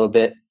to do a little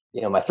bit,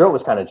 my throat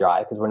was kind of dry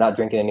because we're not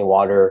drinking any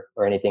water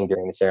or anything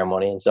during the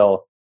ceremony. And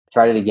so I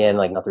tried it again,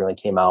 like nothing really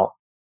came out.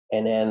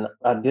 And then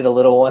I did a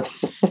little one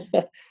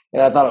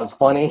and I thought it was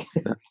funny.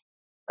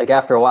 like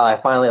after a while, I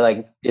finally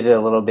like did it a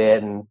little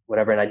bit and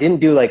whatever. And I didn't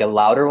do like a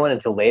louder one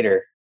until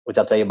later, which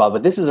I'll tell you about.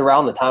 But this is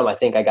around the time I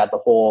think I got the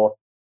whole,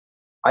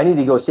 I need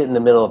to go sit in the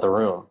middle of the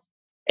room.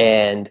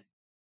 And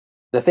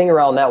the thing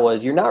around that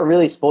was you're not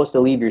really supposed to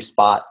leave your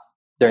spot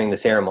during the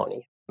ceremony.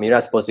 I mean, you're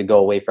not supposed to go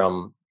away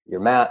from your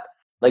mat.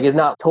 Like it's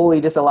not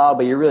totally disallowed,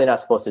 but you're really not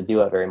supposed to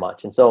do it very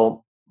much. And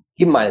so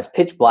keep in mind, it's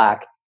pitch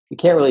black. You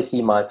can't really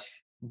see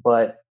much,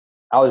 but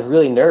I was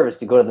really nervous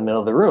to go to the middle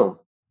of the room.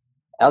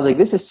 I was like,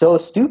 this is so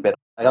stupid.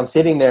 Like I'm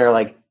sitting there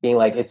like being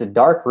like, it's a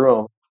dark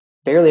room.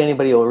 Barely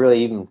anybody will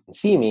really even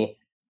see me.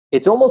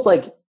 It's almost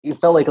like you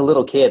felt like a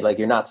little kid, like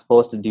you're not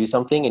supposed to do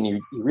something and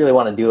you really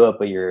want to do it,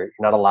 but you're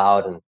not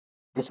allowed. And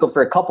so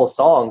for a couple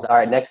songs, all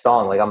right, next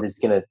song, like I'm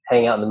just going to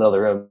hang out in the middle of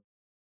the room.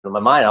 In my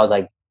mind, I was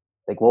like,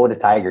 what would a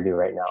tiger do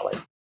right now? Like,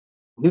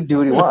 he'd do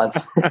what he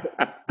wants.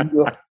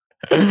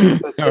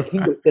 He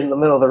would sit in the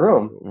middle of the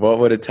room. What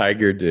would a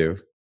tiger do?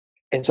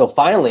 And so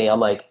finally, I'm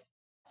like,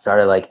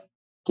 started like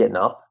getting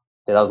up.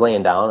 Then I was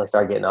laying down. I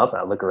started getting up, and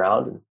I look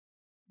around, and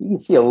you can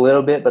see a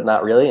little bit, but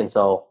not really. And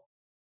so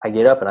I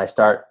get up and I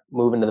start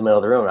moving to the middle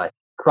of the room, and I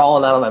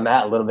crawling out of my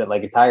mat a little bit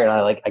like a tiger. And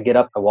I get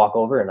up, I walk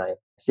over, and I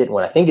sit in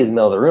what I think is the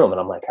middle of the room,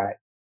 and I'm like, all right,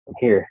 I'm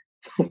here.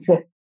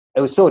 It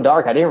was so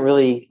dark, I didn't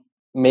really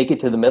make it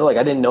to the middle. Like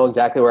I didn't know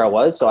exactly where I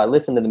was, so I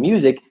listened to the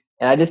music,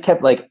 and I just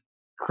kept like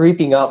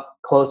creeping up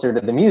closer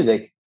to the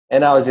music,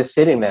 and I was just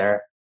sitting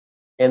there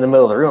in the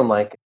middle of the room,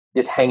 like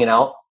just hanging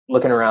out,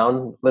 looking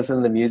around,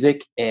 listening to the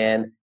music.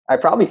 And I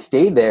probably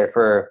stayed there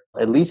for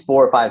at least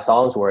 4 or 5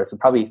 songs worth, so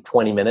probably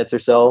 20 minutes or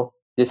so,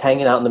 just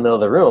hanging out in the middle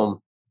of the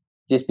room,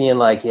 just being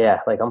like,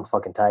 yeah, like I'm a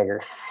fucking tiger.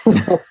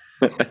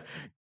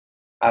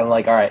 I'm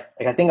like, all right,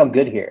 like I think I'm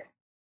good here.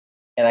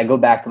 And I go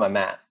back to my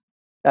mat.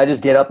 I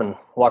just get up and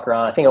walk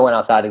around. I think I went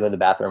outside to go to the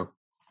bathroom,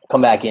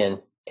 come back in,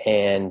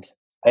 and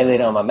I laid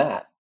on my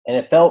mat. And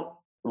it felt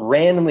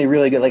randomly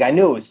really good. Like I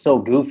knew it was so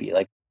goofy.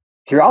 Like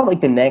throughout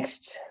like the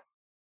next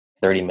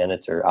 30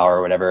 minutes or hour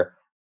or whatever,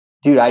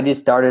 dude, I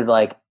just started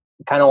like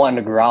kind of wanting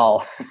to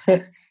growl.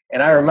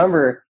 And I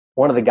remember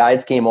one of the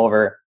guides came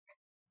over,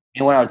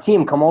 and when I would see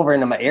him come over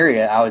into my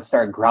area, I would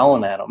start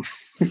growling at him.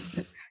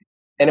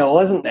 And it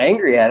wasn't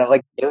angry at him.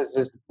 Like it was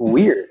just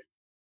weird.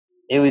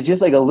 It was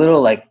just like a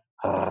little like,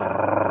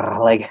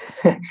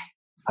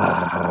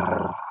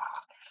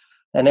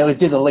 and it was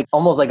just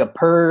almost like a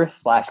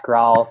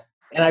purr/growl.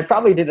 And I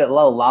probably did it a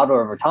little louder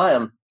over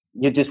time,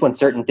 just when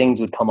certain things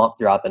would come up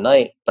throughout the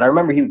night. But I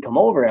remember he would come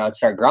over and I would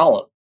start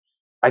growling.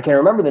 I can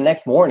remember the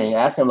next morning,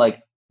 I asked him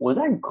like, was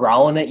I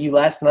growling at you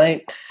last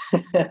night?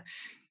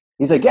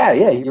 He's like, yeah,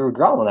 you were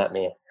growling at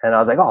me. And I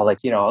was like, oh, like,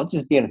 I was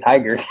just being a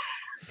tiger.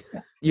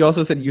 You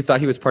also said you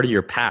thought he was part of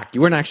your pack.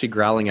 You weren't actually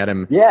growling at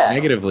him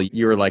negatively.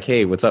 You were like,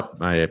 hey, what's up,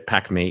 my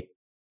pack mate?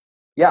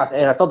 Yeah,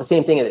 and I felt the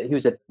same thing. He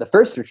was at the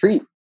first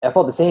retreat. I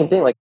felt the same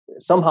thing. Like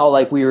somehow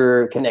like we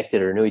were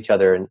connected or knew each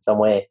other in some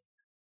way.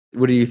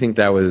 What do you think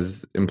that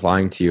was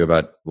implying to you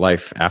about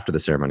life after the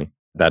ceremony,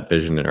 that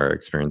vision or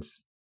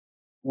experience?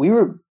 We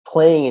were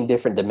playing in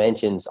different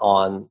dimensions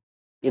on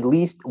at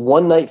least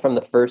one night from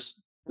the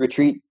first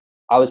retreat.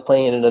 I was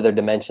playing in another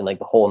dimension like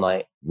the whole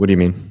night. What do you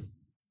mean?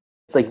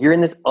 It's like you're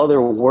in this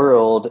other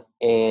world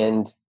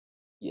and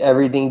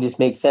everything just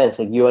makes sense.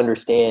 Like you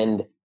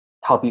understand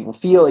how people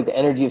feel, like the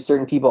energy of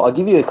certain people. I'll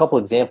give you a couple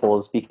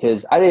examples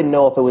because I didn't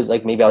know if it was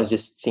like maybe I was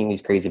just seeing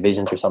these crazy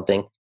visions or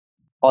something.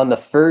 On the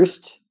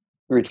first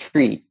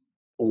retreat,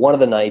 one of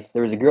the nights,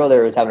 there was a girl there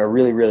who was having a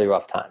really, really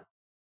rough time.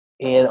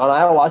 And on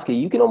ayahuasca,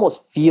 you can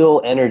almost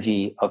feel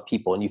energy of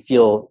people and you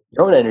feel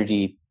your own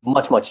energy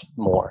much, much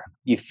more.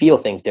 You feel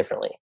things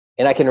differently.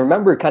 And I can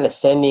remember kind of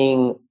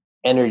sending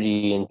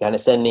energy and kind of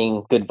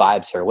sending good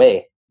vibes her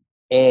way.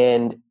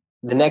 And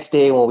the next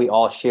day when we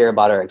all share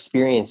about our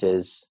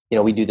experiences,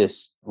 we do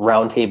this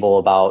roundtable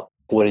about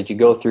what did you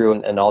go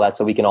through and all that,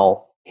 so we can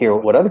all hear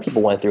what other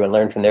people went through and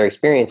learn from their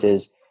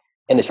experiences.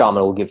 And the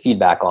shaman will give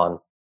feedback on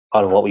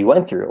what we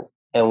went through.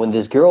 And when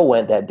this girl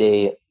went that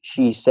day,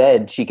 she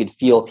said she could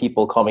feel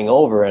people coming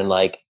over and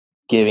like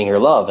giving her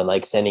love and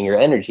like sending her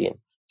energy. And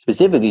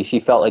specifically, she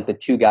felt like the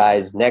 2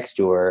 guys next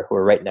to her, who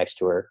were right next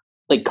to her,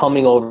 like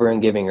coming over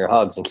and giving her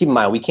hugs. And keep in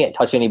mind, we can't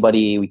touch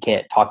anybody. We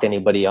can't talk to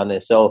anybody on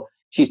this. So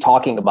she's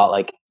talking about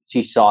like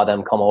she saw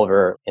them come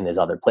over in this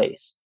other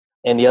place.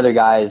 And the other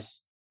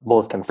guys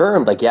both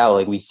confirmed like, yeah,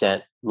 like we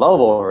sent love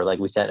over, like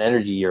we sent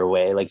energy your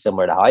way, like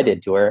similar to how I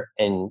did to her.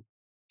 And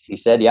she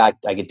said, yeah,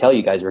 I could tell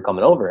you guys were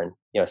coming over and,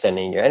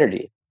 sending your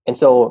energy. And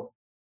so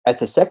at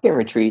the second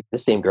retreat, the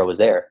same girl was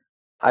there.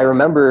 I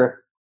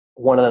remember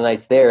one of the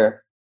nights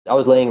there, I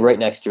was laying right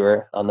next to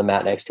her on the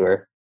mat next to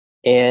her.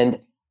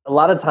 And a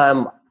lot of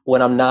time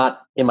when I'm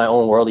not in my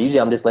own world, usually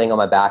I'm just laying on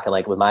my back and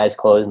like with my eyes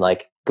closed and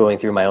like going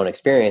through my own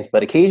experience.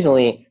 But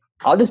occasionally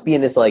I'll just be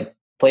in this like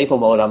playful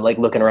mode. I'm like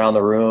looking around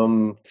the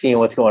room, seeing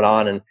what's going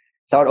on. And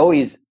so I would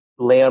always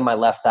lay on my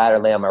left side or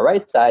lay on my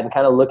right side and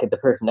kind of look at the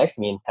person next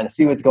to me and kind of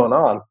see what's going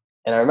on.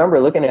 And I remember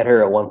looking at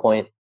her at one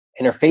point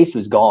and her face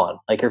was gone.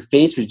 Like her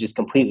face was just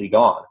completely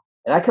gone.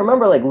 And I can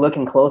remember like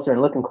looking closer and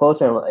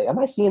I'm like, am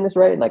I seeing this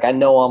right? Like I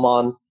know I'm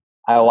on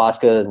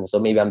ayahuasca. And so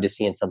maybe I'm just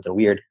seeing something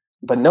weird.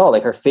 But no,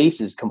 like her face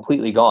is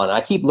completely gone.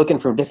 I keep looking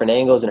from different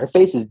angles and her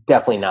face is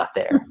definitely not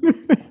there.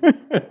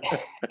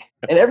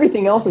 And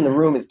everything else in the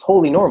room is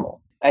totally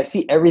normal. I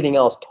see everything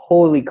else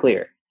totally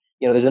clear.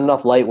 There's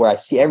enough light where I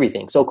see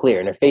everything so clear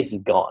and her face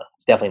is gone.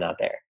 It's definitely not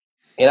there.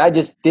 And I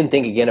just didn't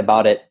think again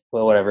about it.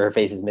 Well, whatever, her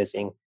face is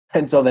missing.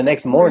 And so the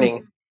next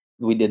morning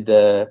we did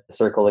the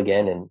circle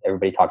again and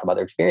everybody talked about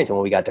their experience. And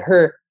when we got to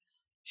her,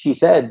 she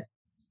said,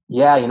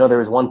 yeah, there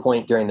was one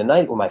point during the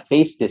night where my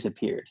face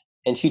disappeared.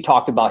 And she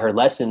talked about her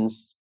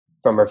lessons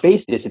from her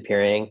face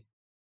disappearing.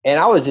 And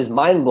I was just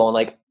mind blown.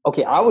 Like,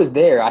 okay, I was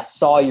there. I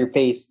saw your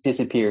face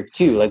disappear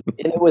too. Like,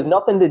 and it was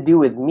nothing to do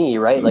with me,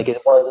 right? Like,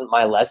 it wasn't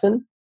my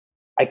lesson.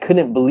 I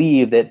couldn't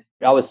believe that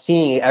I was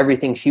seeing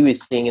everything she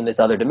was seeing in this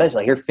other dimension.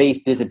 Like, her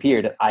face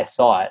disappeared. I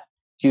saw it.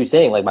 She was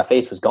saying, like, my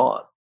face was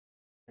gone.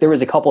 There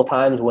was a couple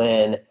times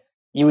when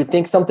you would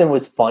think something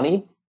was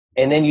funny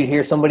and then you'd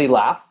hear somebody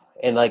laugh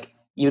and like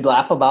you'd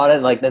laugh about it.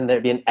 And like, then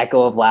there'd be an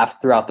echo of laughs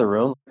throughout the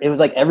room. It was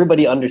like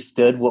everybody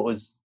understood what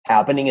was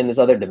happening in this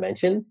other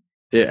dimension.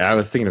 Yeah, I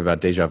was thinking about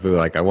deja vu.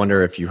 Like, I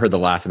wonder if you heard the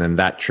laugh and then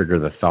that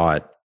triggered the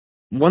thought.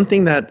 One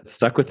thing that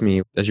stuck with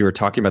me as you were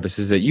talking about this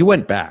is that you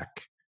went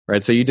back,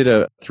 right? So you did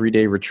a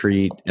 3-day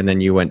retreat and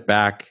then you went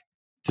back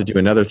to do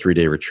another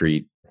 3-day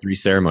retreat, 3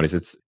 ceremonies.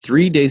 It's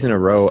 3 days in a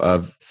row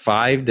of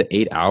 5 to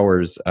 8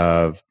 hours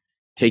of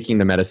taking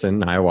the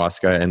medicine,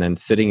 ayahuasca, and then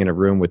sitting in a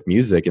room with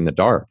music in the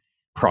dark,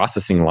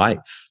 processing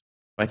life.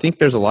 I think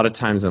there's a lot of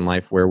times in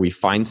life where we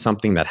find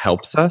something that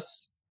helps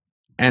us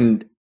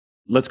and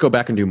let's go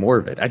back and do more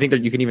of it. I think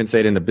that you can even say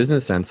it in the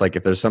business sense, like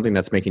if there's something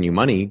that's making you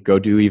money, go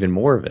do even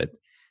more of it.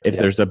 If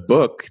there's a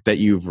book that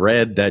you've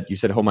read that you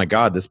said, oh my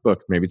God, this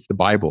book, maybe it's the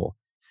Bible,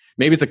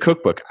 maybe it's a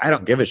cookbook, I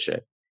don't give a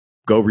shit.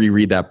 Go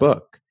reread that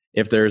book.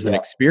 If there's an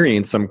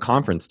experience, some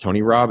conference,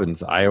 Tony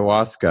Robbins,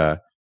 ayahuasca,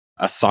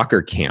 a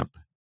soccer camp,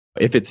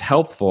 if it's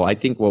helpful, I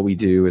think what we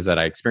do is that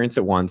I experience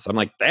it once. I'm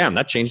like, damn,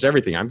 that changed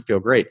everything. I feel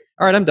great.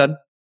 All right, I'm done.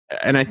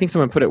 And I think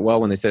someone put it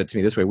well when they said it to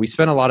me this way. We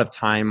spend a lot of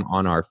time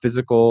on our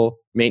physical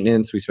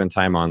maintenance. We spend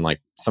time on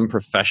like some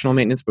professional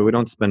maintenance, but we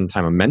don't spend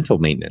time on mental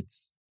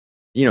maintenance.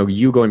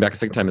 You going back a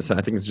second time,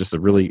 I think it's just a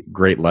really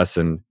great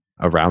lesson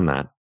around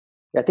that.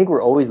 I think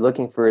we're always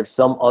looking for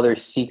some other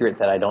secret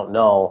that I don't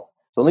know.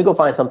 So let me go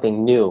find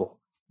something new.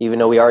 Even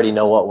though we already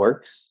know what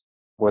works,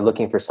 we're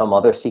looking for some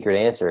other secret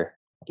answer.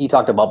 You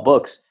talked about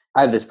books.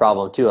 I have this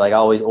problem too. Like, I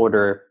always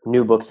order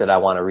new books that I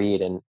want to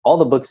read, and all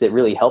the books that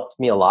really helped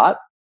me a lot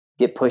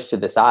get pushed to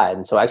the side.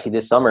 And so actually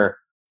this summer,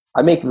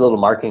 I make little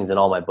markings in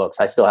all my books.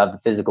 I still have the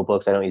physical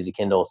books. I don't use a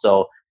Kindle.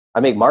 So I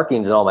make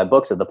markings in all my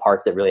books of the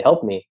parts that really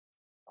helped me.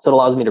 So it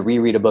allows me to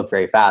reread a book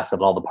very fast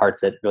of all the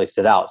parts that really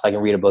stood out. So I can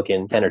read a book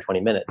in 10 or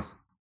 20 minutes.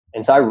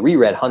 And so I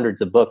reread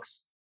hundreds of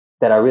books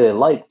that I really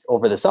liked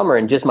over the summer,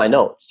 and just my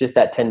notes, just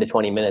that 10 to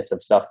 20 minutes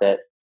of stuff that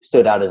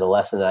stood out as a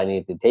lesson that I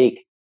needed to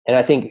take. And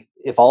I think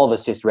if all of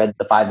us just read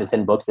the 5 to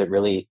 10 books that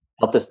really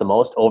helped us the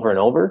most over and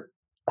over,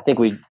 I think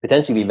we'd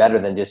potentially be better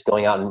than just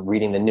going out and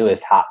reading the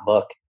newest hot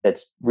book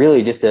that's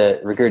really just a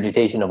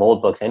regurgitation of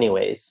old books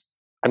anyways.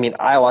 I mean,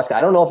 ayahuasca,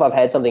 I don't know if I've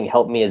had something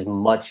help me as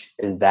much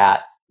as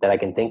that I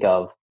can think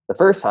of the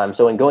first time.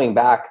 So in going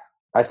back,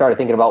 I started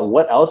thinking about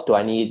what else do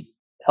I need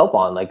help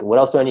on? Like, what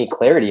else do I need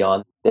clarity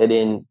on that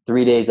in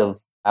 3 days of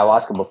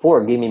ayahuasca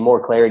before gave me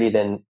more clarity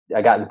than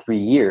I got in 3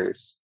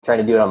 years trying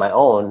to do it on my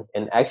own,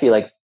 and actually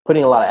like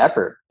putting a lot of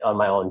effort on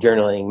my own,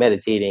 journaling,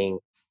 meditating,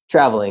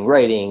 traveling,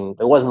 writing.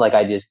 It wasn't like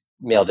I just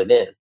mailed it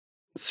in.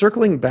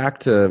 Circling back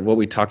to what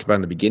we talked about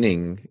in the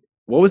beginning,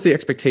 what was the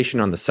expectation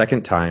on the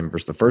second time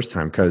versus the first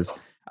time? Because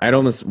I'd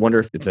almost wonder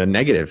if it's a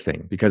negative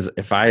thing, because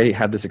if I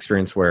had this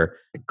experience where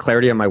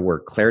clarity on my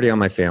work, clarity on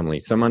my family,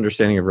 some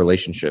understanding of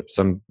relationships,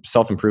 some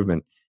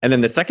self-improvement, and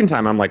then the second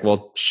time I'm like,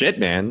 well, shit,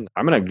 man,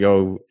 I'm going to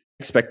go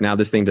expect now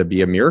this thing to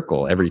be a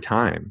miracle every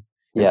time.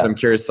 And so I'm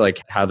curious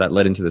like how that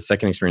led into the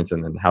second experience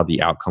and then how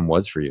the outcome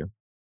was for you.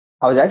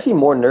 I was actually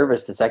more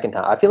nervous the second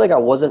time. I feel like I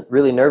wasn't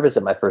really nervous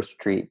at my first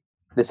retreat.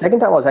 The second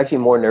time I was actually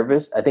more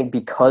nervous, I think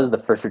because the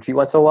first retreat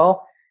went so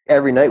well.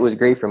 Every night was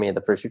great for me at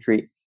the first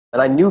retreat.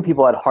 And I knew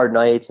people had hard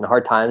nights and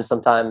hard times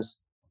sometimes.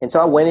 And so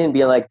I went in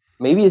being like,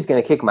 maybe it's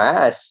going to kick my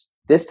ass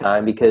this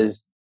time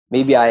because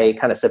maybe I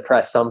kind of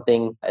suppressed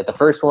something at the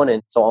first one.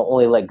 And so I'll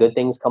only let good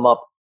things come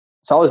up.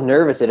 So I was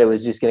nervous that it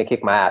was just going to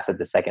kick my ass at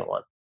the second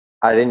one.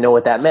 I didn't know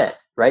what that meant,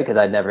 right? Because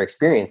I'd never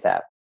experienced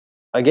that.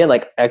 Again,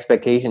 like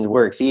expectations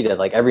were exceeded.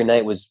 Like every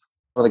night was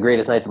one of the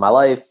greatest nights of my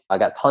life. I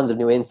got tons of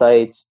new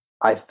insights.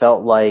 I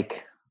felt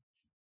like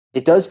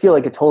it does feel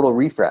like a total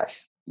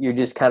refresh. You're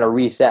just kind of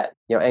reset.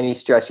 Any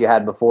stress you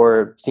had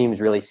before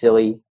seems really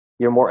silly.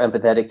 You're more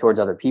empathetic towards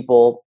other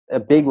people. A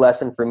big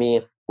lesson for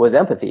me was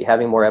empathy,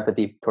 having more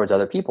empathy towards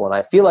other people. And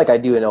I feel like I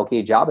do an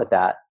okay job at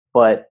that,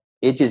 but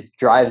it just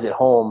drives it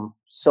home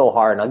so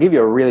hard. And I'll give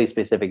you a really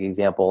specific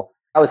example.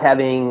 I was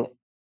having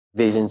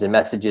visions and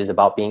messages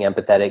about being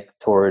empathetic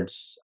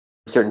towards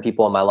certain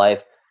people in my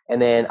life.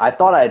 And then I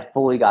thought I had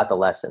fully got the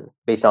lesson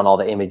based on all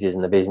the images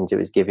and the visions it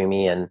was giving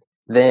me. And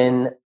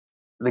then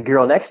the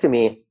girl next to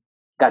me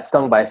got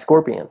stung by a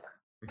scorpion.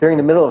 during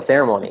the middle of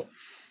ceremony.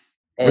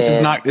 Which is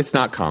not, it's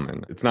not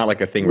common. It's not like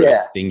a thing where they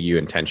sting you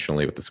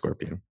intentionally with the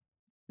scorpion.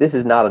 This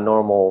is not a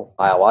normal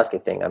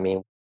ayahuasca thing. I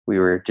mean, we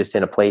were just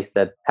in a place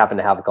that happened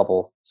to have a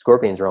couple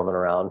scorpions roaming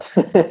around.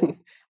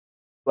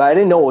 Well, I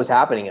didn't know what was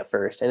happening at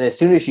first. And as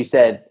soon as she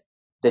said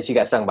that she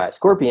got stung by a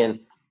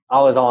scorpion, I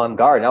was on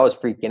guard and I was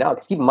freaking out.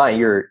 Because keep in mind,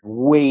 you're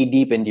way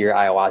deep into your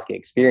ayahuasca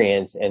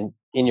experience and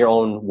in your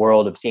own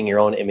world of seeing your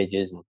own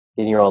images and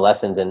getting your own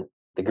lessons. And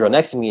the girl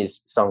next to me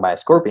is stung by a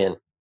scorpion.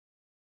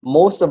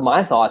 Most of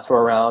my thoughts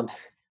were around,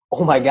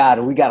 oh my God,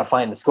 we got to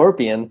find the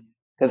scorpion,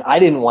 because I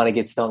didn't want to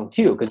get stung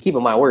too. Because keep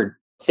in mind, we're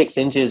 6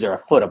 inches or a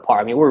foot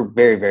apart. I mean, we're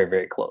very, very,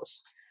 very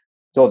close.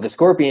 So if the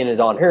scorpion is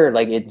on her,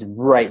 like it's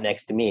right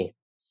next to me.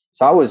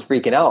 So I was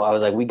freaking out. I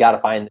was like, we got to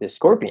find this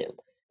scorpion.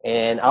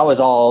 And I was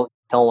all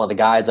telling one of the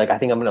guides, like, I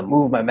think I'm going to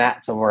move my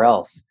mat somewhere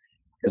else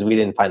because we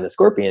didn't find the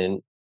scorpion.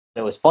 And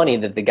it was funny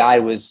that the guy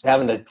was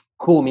having to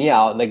cool me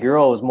out and the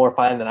girl was more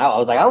fine than I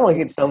was like, I don't want to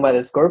get stung by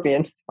the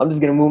scorpion. I'm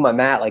just going to move my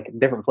mat like a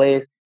different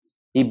place.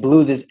 He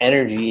blew this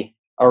energy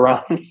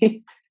around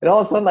me. And all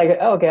of a sudden, like,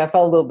 oh, okay, I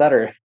felt a little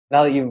better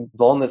now that you've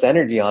blown this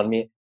energy on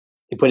me.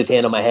 He put his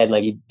hand on my head,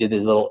 like he did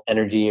this little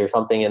energy or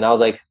something. And I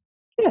was like,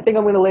 yeah, I think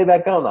I'm going to lay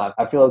back down now.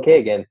 I feel okay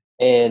again.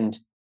 And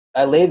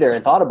I lay there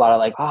and thought about it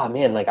like, oh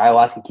man, like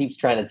ayahuasca keeps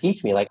trying to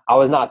teach me. Like I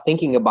was not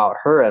thinking about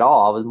her at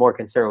all. I was more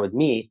concerned with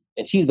me.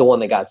 And she's the one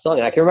that got stung.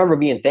 And I can remember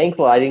being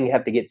thankful I didn't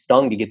have to get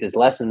stung to get this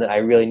lesson that I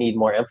really need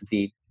more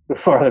empathy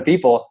for other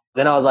people.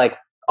 Then I was like,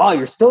 oh,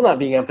 you're still not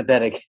being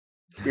empathetic.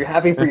 You're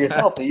happy for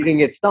yourself that you didn't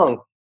get stung.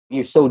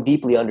 You so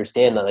deeply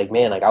understand that, like,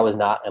 man, like I was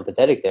not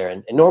empathetic there.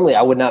 And normally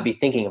I would not be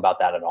thinking about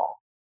that at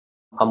all.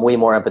 I'm way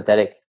more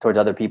empathetic towards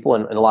other people.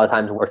 And a lot of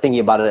times we're thinking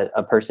about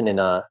a person in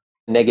a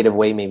negative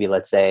way, maybe,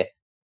 let's say.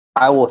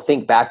 I will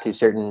think back to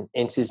certain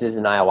instances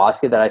in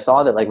ayahuasca that I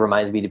saw that like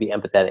reminds me to be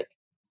empathetic.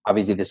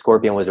 Obviously the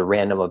scorpion was a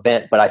random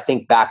event, but I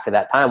think back to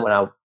that time when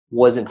I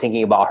wasn't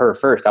thinking about her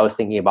first. I was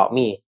thinking about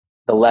me.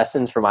 The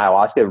lessons from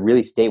ayahuasca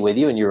really stay with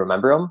you and you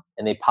remember them,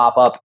 and they pop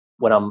up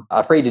when I'm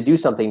afraid to do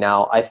something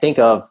now. I think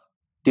of,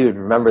 dude,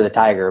 remember the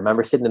tiger,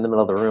 remember sitting in the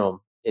middle of the room.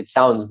 It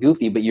sounds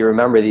goofy, but you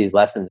remember these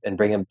lessons and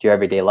bring them to your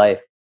everyday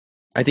life.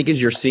 I think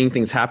as you're seeing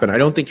things happen, I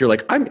don't think you're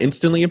like, I'm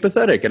instantly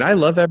empathetic and I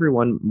love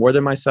everyone more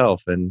than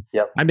myself. And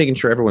I'm making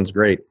sure everyone's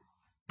great.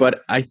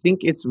 But I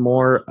think it's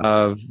more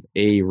of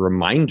a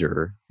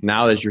reminder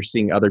now as you're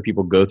seeing other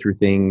people go through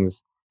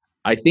things.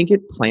 I think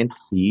it plants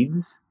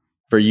seeds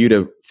for you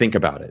to think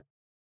about it.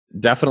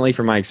 Definitely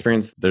from my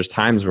experience, there's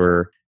times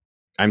where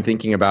I'm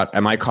thinking about,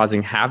 am I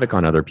causing havoc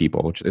on other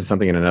people? Which is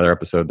something in another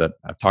episode that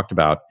I've talked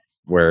about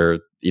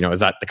where, is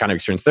that the kind of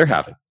experience they're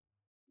having?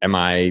 Am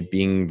I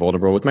being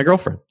vulnerable with my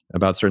girlfriend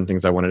about certain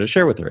things I wanted to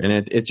share with her?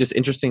 And it's just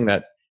interesting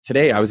that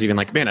today I was even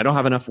like, man, I don't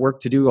have enough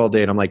work to do all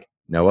day. And I'm like,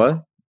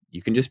 Noah,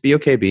 you can just be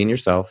okay being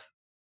yourself.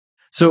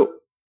 So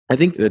I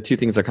think the two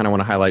things I kind of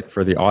want to highlight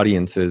for the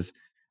audience is,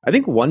 I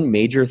think one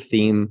major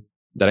theme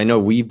that I know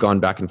we've gone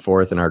back and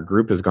forth and our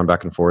group has gone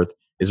back and forth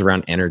is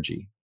around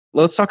energy.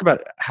 Let's talk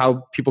about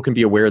how people can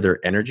be aware of their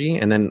energy.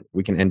 And then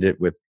we can end it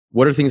with,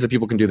 what are things that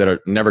people can do that are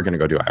never going to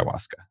go do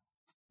ayahuasca?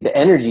 The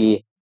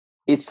energy,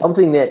 it's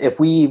something that if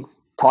we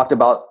talked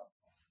about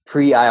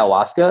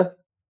pre-ayahuasca,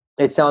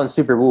 it sounds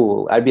super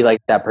woo-woo. I'd be like,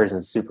 that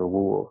person's super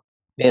woo-woo.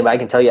 Man, but I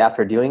can tell you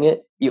after doing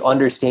it, you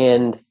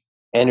understand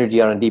energy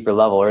on a deeper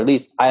level, or at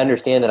least I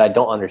understand that I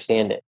don't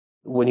understand it.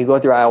 When you go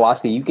through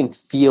ayahuasca, you can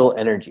feel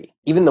energy.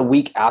 Even the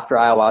week after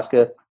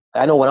ayahuasca,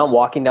 I know when I'm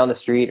walking down the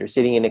street or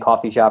sitting in a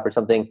coffee shop or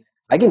something,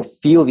 I can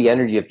feel the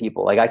energy of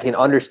people. Like I can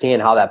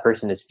understand how that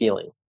person is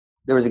feeling.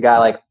 There was a guy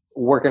like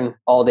working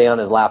all day on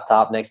his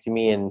laptop next to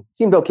me and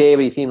seemed okay,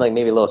 but he seemed like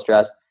maybe a little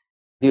stressed.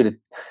 Dude,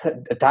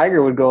 a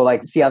tiger would go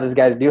like, see how this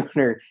guy's doing.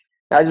 Or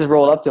I just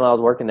rolled up to him. I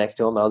was working next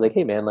to him. I was like,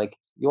 hey man, like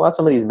you want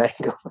some of these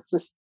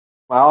mangoes?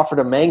 I offered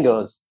him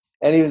mangoes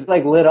and he was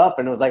like lit up,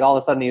 and it was like all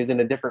of a sudden he was in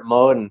a different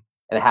mode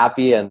and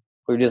happy. And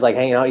we were just like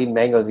hanging out, eating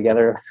mangoes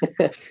together.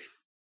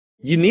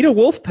 You need a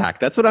wolf pack.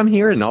 That's what I'm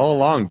hearing all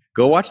along.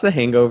 Go watch The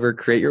Hangover,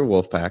 create your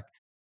wolf pack.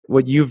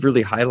 What you've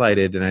really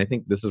highlighted, and I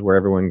think this is where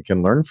everyone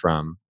can learn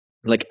from,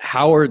 like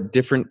how are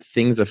different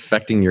things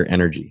affecting your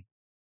energy?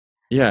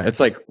 Yeah, it's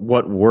like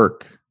what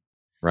work,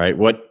 right?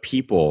 What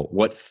people,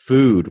 what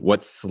food,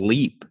 what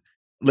sleep.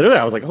 Literally,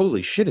 I was like,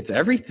 holy shit, it's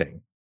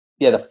everything.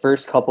 Yeah, the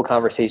first couple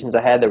conversations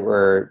I had that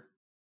were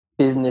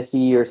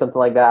businessy or something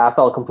like that, I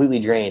felt completely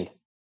drained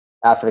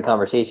after the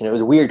conversation. It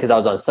was weird because I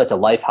was on such a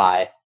life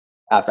high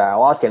after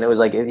ayahuasca, and it was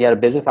like if you had a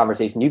business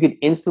conversation, you could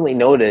instantly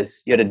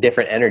notice you had a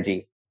different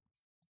energy.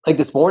 Like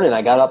this morning,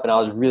 I got up and I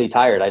was really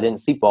tired. I didn't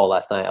sleep well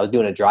last night. I was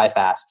doing a dry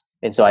fast,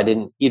 and so I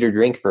didn't eat or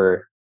drink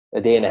for a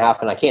day and a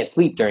half, and I can't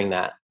sleep during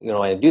that. When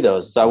I do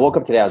those, so I woke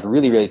up today. I was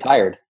really, really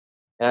tired,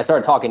 and I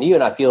started talking to you,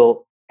 and I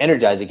feel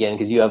energized again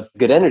because you have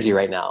good energy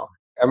right now.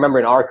 I remember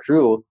in our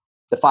crew,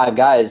 the 5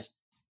 guys,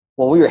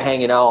 when we were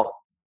hanging out,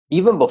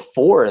 even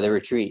before the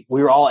retreat,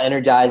 we were all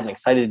energized and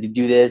excited to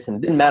do this, and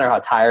it didn't matter how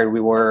tired we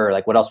were or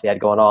like what else we had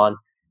going on.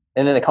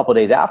 And then a couple of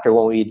days after,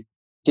 when we'd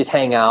just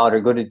hang out or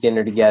go to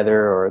dinner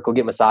together or go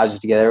get massages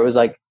together, it was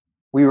like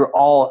we were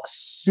all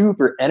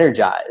super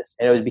energized.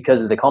 And it was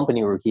because of the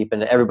company we were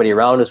keeping. Everybody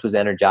around us was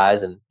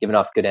energized and giving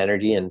off good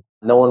energy. And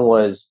no one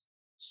was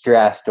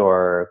stressed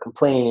or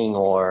complaining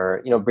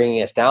or,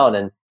 bringing us down.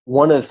 And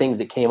one of the things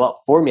that came up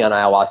for me on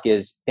ayahuasca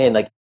is, man,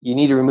 like, you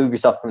need to remove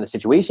yourself from the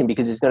situation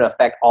because it's going to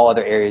affect all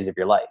other areas of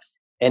your life.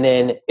 And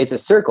then it's a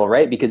circle,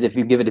 right? Because if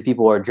you give it to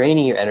people who are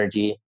draining your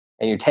energy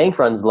and your tank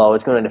runs low,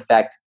 it's going to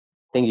affect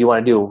things you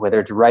want to do, whether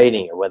it's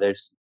writing or whether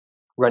it's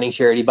running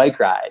charity bike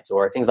rides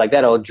or things like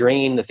that. It'll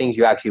drain the things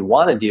you actually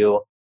want to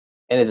do.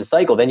 And it's a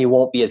cycle. Then you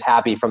won't be as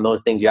happy from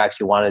those things you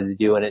actually wanted to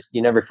do. And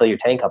you never fill your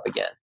tank up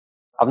again.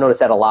 I've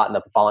noticed that a lot in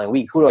the following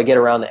week. Who do I get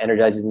around that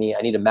energizes me?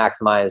 I need to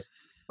maximize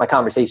my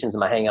conversations and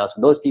my hangouts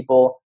with those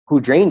people who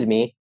drains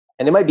me.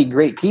 And they might be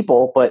great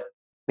people, but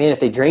man, if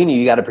they drain you,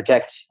 you got to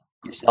protect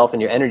yourself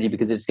and your energy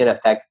because it's going to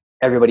affect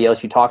everybody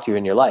else you talk to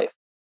in your life.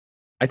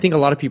 I think a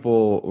lot of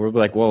people were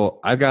like,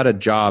 well, I've got a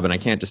job and I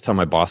can't just tell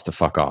my boss to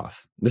fuck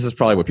off. This is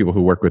probably what people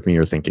who work with me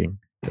are thinking.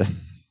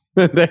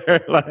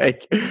 They're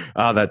like,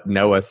 oh, that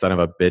Noah son of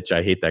a bitch.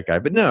 I hate that guy.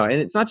 But no, and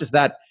it's not just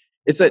that.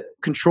 It's that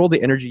control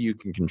the energy you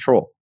can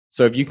control.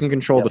 So if you can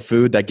control the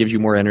food that gives you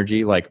more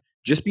energy, like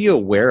just be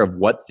aware of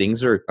what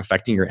things are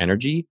affecting your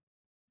energy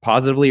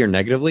positively or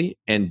negatively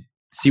and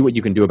see what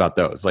you can do about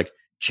those. Like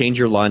change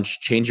your lunch,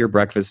 change your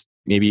breakfast,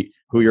 maybe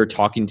who you're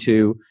talking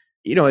to.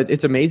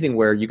 It's amazing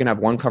where you can have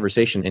one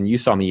conversation, and you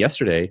saw me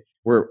yesterday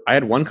where I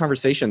had one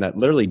conversation that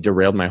literally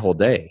derailed my whole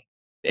day,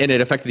 and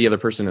it affected the other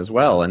person as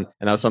well. And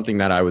that was something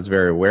that I was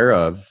very aware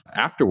of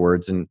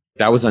afterwards, and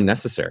that was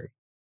unnecessary.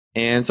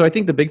 And so I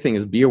think the big thing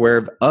is be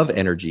aware of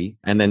energy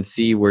and then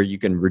see where you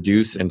can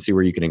reduce and see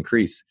where you can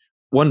increase.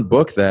 One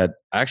book that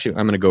actually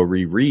I'm going to go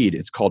reread,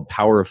 it's called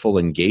Powerful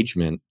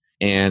Engagement.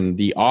 And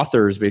the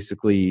authors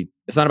basically,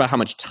 it's not about how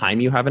much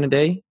time you have in a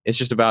day. It's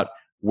just about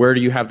where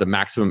do you have the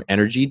maximum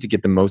energy to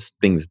get the most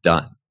things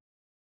done.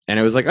 And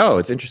it was like, oh,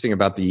 it's interesting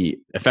about the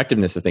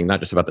effectiveness of things,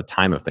 not just about the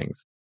time of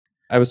things.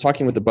 I was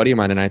talking with a buddy of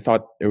mine and I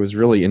thought it was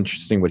really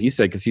interesting what he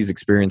said because he's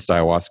experienced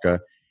ayahuasca.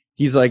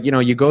 He's like,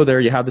 you go there,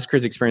 you have this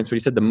crazy experience. But he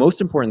said the most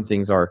important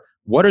things are,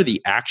 what are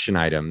the action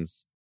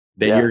items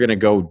that you're going to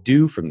go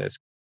do from this?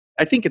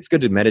 I think it's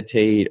good to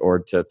meditate or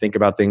to think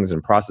about things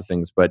and process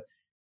things. But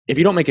if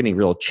you don't make any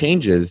real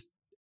changes,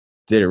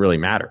 did it really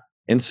matter?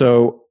 And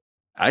so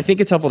I think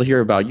it's helpful to hear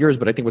about yours,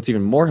 but I think what's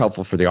even more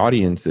helpful for the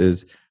audience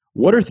is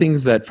what are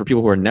things that for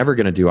people who are never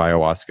going to do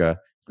ayahuasca,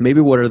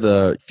 maybe what are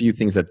the few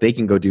things that they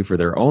can go do for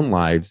their own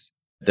lives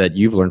that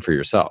you've learned for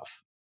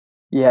yourself?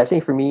 Yeah, I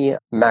think for me,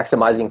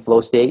 maximizing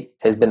flow state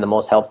has been the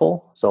most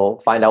helpful. So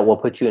find out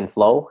what puts you in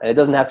flow. And it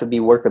doesn't have to be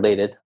work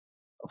related.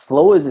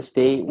 Flow is a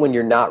state when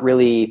you're not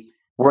really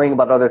worrying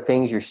about other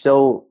things. You're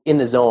so in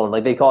the zone.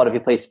 Like they call it if you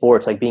play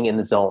sports, like being in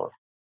the zone.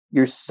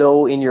 You're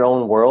so in your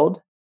own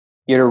world.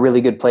 You're in a really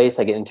good place,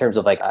 like in terms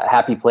of like a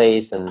happy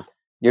place, and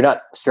you're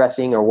not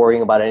stressing or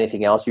worrying about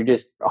anything else. You're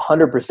just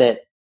 100%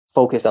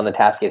 focused on the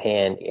task at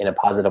hand in a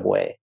positive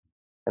way.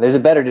 And there's a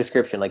better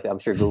description, like I'm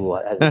sure Google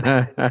has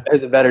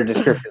a better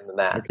description than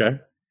that. Okay.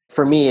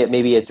 For me,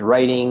 maybe it's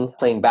writing,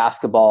 playing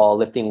basketball,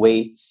 lifting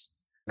weights,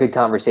 good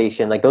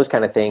conversation, like those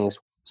kind of things.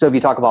 So if you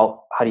talk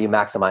about how do you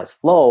maximize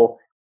flow,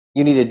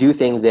 you need to do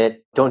things that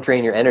don't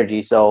drain your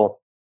energy. So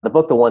the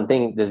book, The One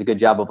Thing, does a good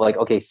job of like,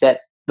 okay,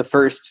 set the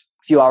first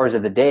few hours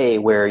of the day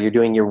where you're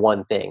doing your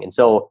one thing. And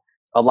so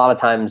a lot of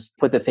times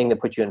put the thing that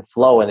puts you in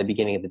flow in the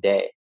beginning of the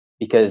day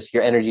because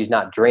your energy is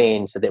not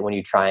drained, so that when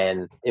you try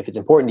and, if it's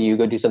important to you,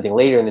 go do something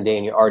later in the day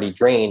and you're already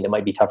drained, it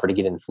might be tougher to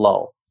get in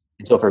flow.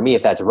 And so for me,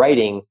 if that's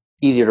writing,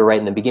 easier to write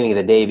in the beginning of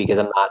the day because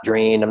I'm not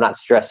drained. I'm not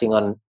stressing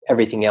on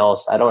everything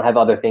else. I don't have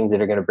other things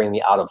that are going to bring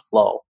me out of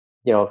flow.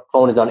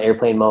 Phone is on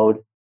airplane mode,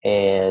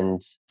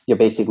 and you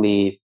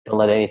basically don't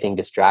let anything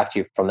distract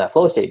you from that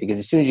flow state, because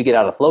as soon as you get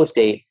out of flow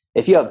state,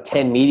 if you have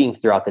 10 meetings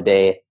throughout the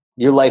day,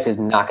 your life is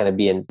not going to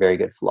be in very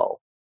good flow.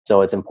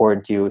 So it's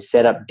important to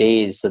set up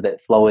days so that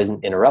flow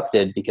isn't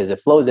interrupted, because if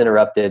flow is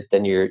interrupted,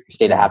 then your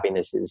state of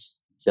happiness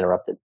is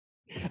interrupted.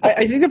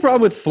 I think the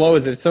problem with flow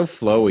is that it's so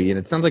flowy and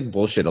it sounds like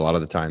bullshit a lot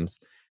of the times.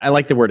 I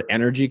like the word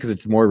energy because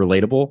it's more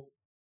relatable.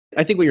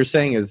 I think what you're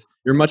saying is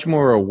you're much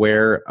more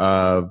aware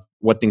of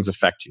what things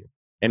affect you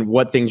and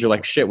what things you're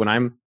like, shit, when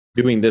I'm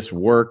doing this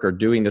work or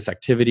doing this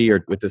activity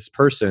or with this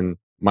person,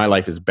 my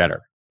life is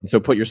better. And so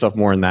put yourself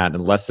more in that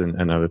and less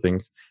in other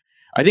things.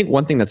 I think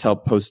one thing that's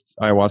helped post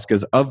ayahuasca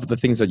is, of the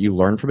things that you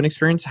learn from an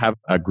experience, have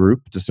a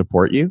group to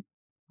support you.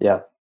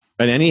 Yeah.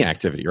 In any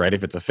activity, right?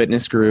 If it's a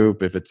fitness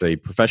group, if it's a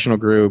professional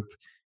group,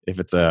 if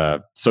it's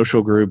a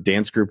social group,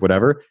 dance group,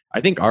 whatever. I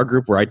think our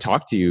group where I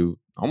talk to you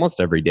almost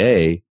every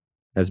day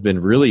has been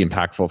really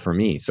impactful for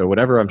me. So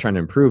whatever I'm trying to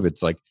improve,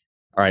 it's like,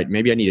 all right,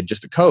 maybe I need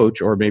just a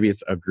coach, or maybe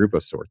it's a group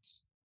of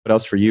sorts. What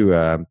else for you?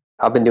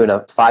 I've been doing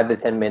a 5 to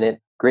 10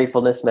 minute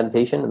gratefulness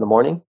meditation in the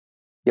morning,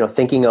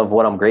 thinking of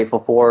what I'm grateful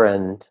for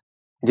and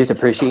just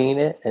appreciating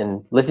it,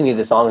 and listening to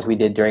the songs we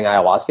did during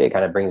ayahuasca. It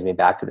kind of brings me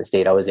back to the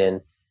state I was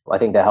in. I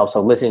think that helps.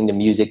 So listening to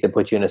music that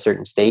puts you in a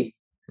certain state.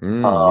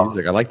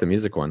 Music. I like the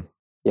music one.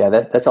 Yeah,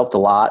 that's helped a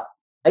lot.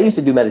 I used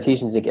to do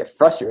meditations and get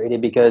frustrated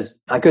because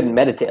I couldn't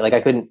meditate. Like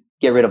I couldn't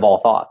get rid of all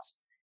thoughts.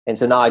 And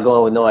so now I go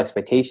in with no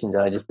expectations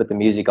and I just put the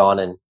music on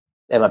and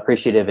am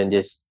appreciative and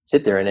just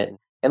sit there in it.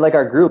 And like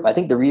our group, I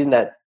think the reason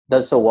that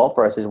does so well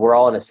for us is we're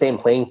all in the same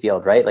playing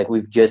field, right? Like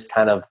we've just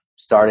kind of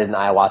started an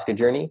ayahuasca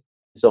journey.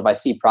 So if I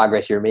see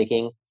progress you're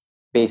making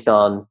based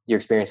on your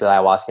experience with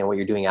ayahuasca and what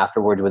you're doing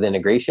afterwards with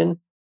integration,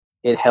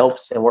 it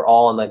helps. And we're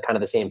all on the kind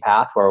of the same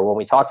path where when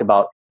we talked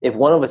about if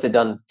one of us had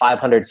done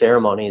 500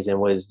 ceremonies and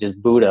was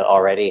just Buddha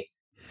already,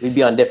 we'd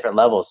be on different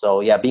levels. So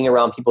yeah, being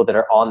around people that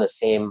are on the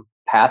same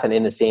path and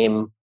in the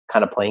same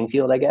kind of playing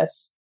field, I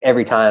guess,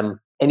 every time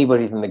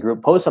anybody from the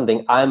group posts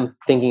something, I'm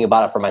thinking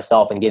about it for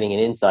myself and getting an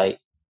insight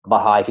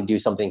about how I could do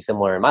something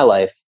similar in my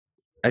life.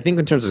 I think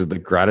in terms of the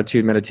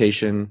gratitude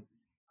meditation,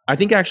 I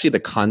think actually the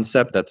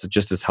concept that's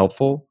just as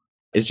helpful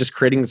is just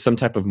creating some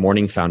type of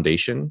morning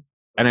foundation.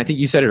 And I think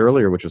you said it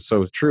earlier, which was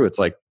so true. It's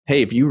like,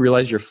 hey, if you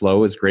realize your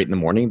flow is great in the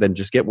morning, then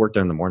just get work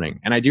done in the morning.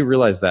 And I do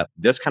realize that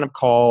this kind of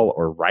call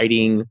or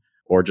writing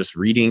or just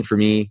reading for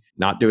me,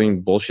 not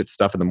doing bullshit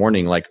stuff in the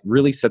morning, like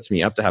really sets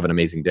me up to have an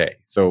amazing day.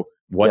 So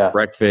what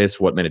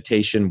breakfast, what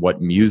meditation,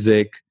 what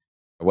music,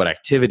 what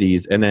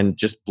activities, and then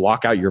just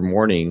block out your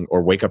morning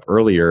or wake up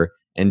earlier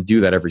and do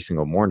that every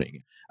single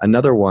morning.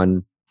 Another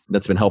one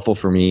that's been helpful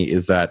for me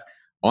is that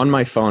on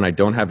my phone, I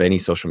don't have any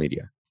social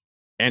media.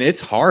 And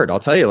it's hard. I'll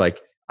tell you, like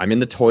I'm in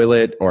the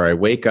toilet or I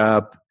wake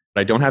up,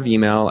 I don't have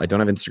email, I don't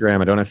have Instagram,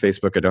 I don't have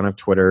Facebook, I don't have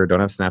Twitter, don't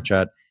have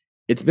Snapchat.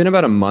 It's been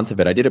about a month of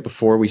it. I did it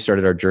before we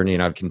started our journey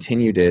and I've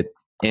continued it.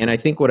 And I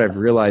think what I've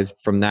realized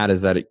from that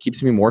is that it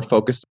keeps me more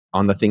focused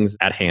on the things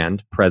at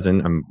hand,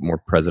 present. I'm more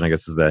present, I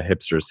guess, as the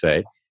hipsters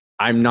say.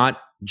 I'm not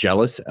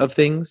jealous of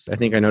things. I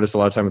think I noticed a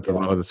lot of time with a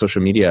lot of the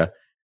social media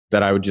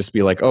that I would just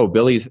be like, oh,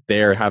 Billy's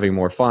there having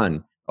more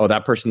fun. Oh,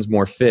 that person's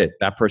more fit.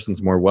 That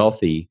person's more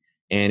wealthy.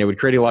 And it would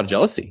create a lot of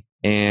jealousy.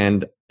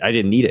 And I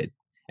didn't need it.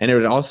 And it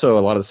would also, a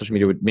lot of the social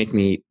media would make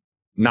me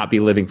not be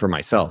living for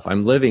myself.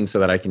 I'm living so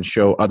that I can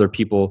show other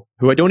people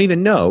who I don't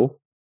even know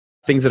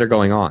things that are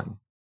going on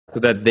so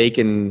that they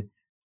can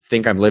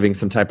think I'm living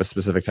some type of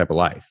specific type of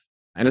life.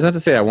 And it's not to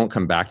say I won't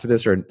come back to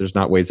this or there's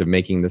not ways of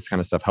making this kind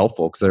of stuff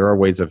helpful, because there are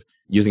ways of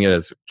using it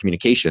as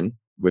communication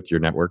with your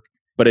network,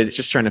 but it's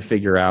just trying to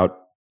figure out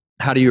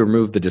how do you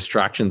remove the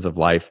distractions of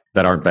life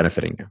that aren't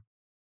benefiting you?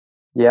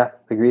 Yeah,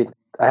 agreed.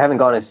 I haven't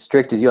gone as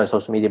strict as you on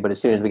social media, but as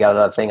soon as we got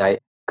another thing, I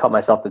cut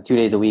myself to 2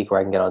 days a week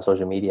where I can get on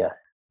social media.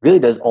 Really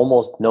does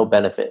almost no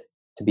benefit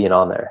to being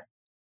on there.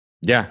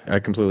 Yeah, I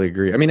completely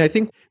agree. I mean, I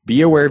think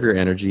be aware of your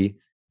energy,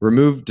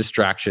 remove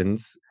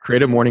distractions,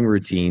 create a morning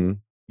routine,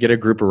 get a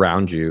group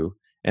around you.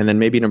 And then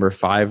maybe number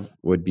 5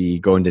 would be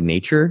go into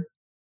nature.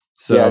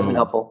 So yeah, it's been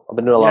helpful. I've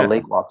been doing a lot of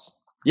lake walks.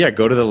 Yeah,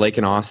 go to the lake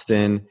in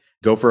Austin,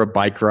 go for a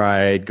bike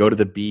ride, go to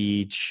the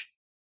beach.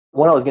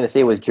 What I was going to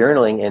say was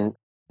journaling. And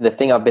the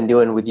thing I've been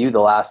doing with you the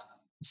last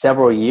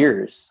several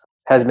years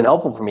has been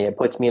helpful for me. It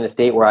puts me in a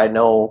state where I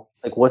know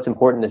like what's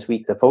important this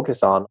week to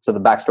focus on. So the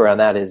backstory on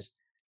that is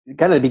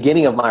kind of the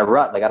beginning of my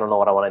rut. Like, I don't know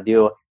what I want to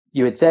do.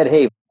 You had said,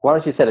 hey, why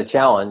don't you set a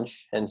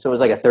challenge? And so it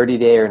was like a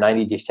 30-day or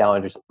 90-day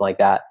challenge or something like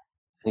that.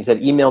 And he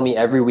said, email me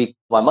every week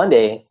on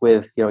Monday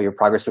with, your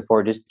progress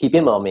report. Just keep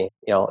emailing me.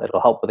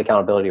 It'll help with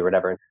accountability or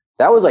whatever.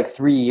 That was like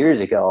 3 years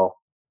ago.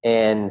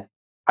 And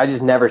I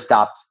just never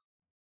stopped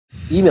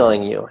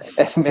emailing you.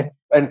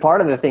 And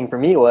part of the thing for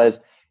me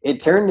was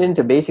it turned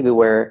into basically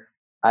where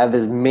I have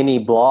this mini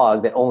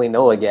blog that only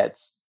Noah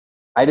gets.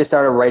 I just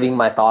started writing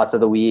my thoughts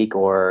of the week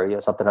or,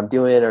 something I'm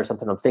doing or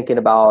something I'm thinking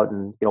about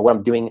and, what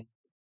I'm doing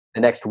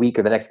the next week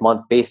or the next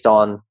month based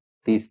on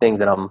these things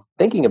that I'm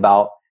thinking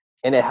about.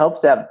 And it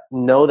helps that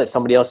know that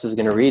somebody else is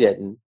going to read it.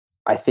 And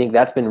I think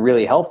that's been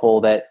really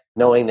helpful, that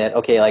knowing that,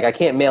 okay, like I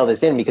can't mail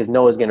this in because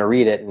Noah's going to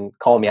read it and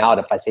call me out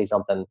if I say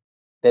something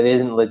that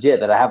isn't legit,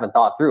 that I haven't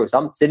thought through. So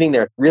I'm sitting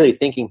there really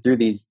thinking through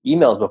these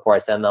emails before I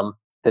send them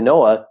to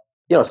Noah.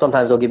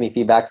 Sometimes they'll give me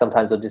feedback.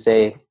 Sometimes they'll just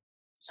say,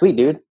 sweet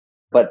dude.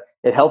 But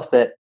it helps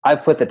that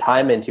I've put the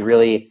time into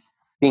really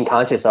being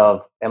conscious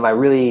of, am I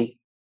really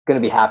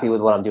going to be happy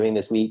with what I'm doing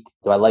this week?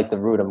 Do I like the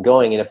route I'm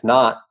going? And if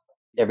not,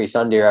 every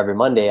Sunday or every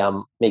Monday,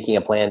 I'm making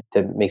a plan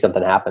to make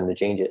something happen to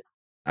change it.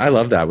 I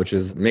love that, which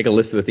is make a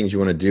list of the things you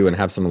want to do and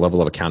have some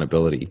level of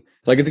accountability.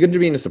 Like, it's good to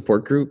be in a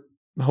support group.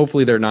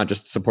 Hopefully they're not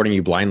just supporting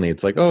you blindly.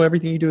 It's like, oh,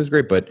 everything you do is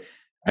great. But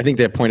I think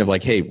that point of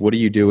like, hey, what are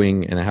you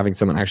doing? And having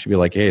someone actually be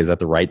like, hey, is that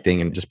the right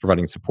thing? And just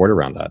providing support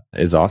around that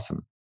is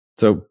awesome.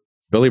 So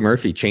Billy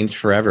Murphy changed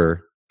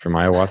forever from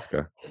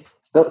ayahuasca.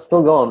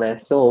 Still going, man.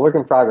 Still a work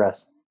in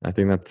progress. I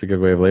think that's a good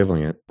way of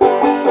labeling it.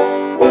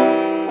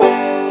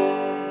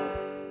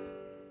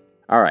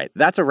 All right,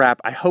 that's a wrap.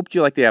 I hope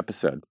you liked the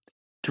episode.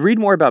 To read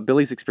more about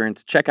Billy's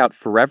experience, check out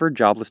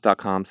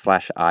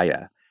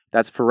foreverjobless.com/Aya.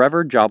 That's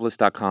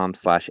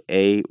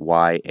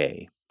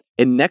foreverjobless.com/AYA.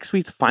 In next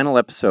week's final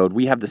episode,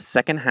 we have the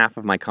second half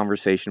of my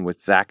conversation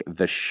with Zach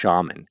the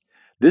Shaman.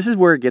 This is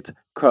where it gets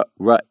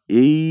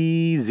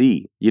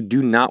crazy. You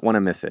do not want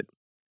to miss it.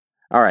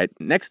 All right,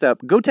 next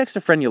up, go text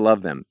a friend you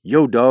love them.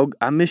 Yo, dog,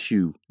 I miss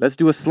you. Let's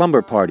do a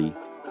slumber party.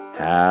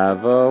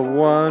 Have a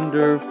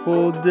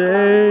wonderful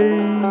day.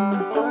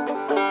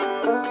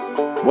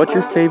 What's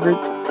your favorite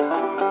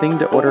thing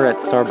to order at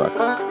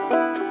Starbucks?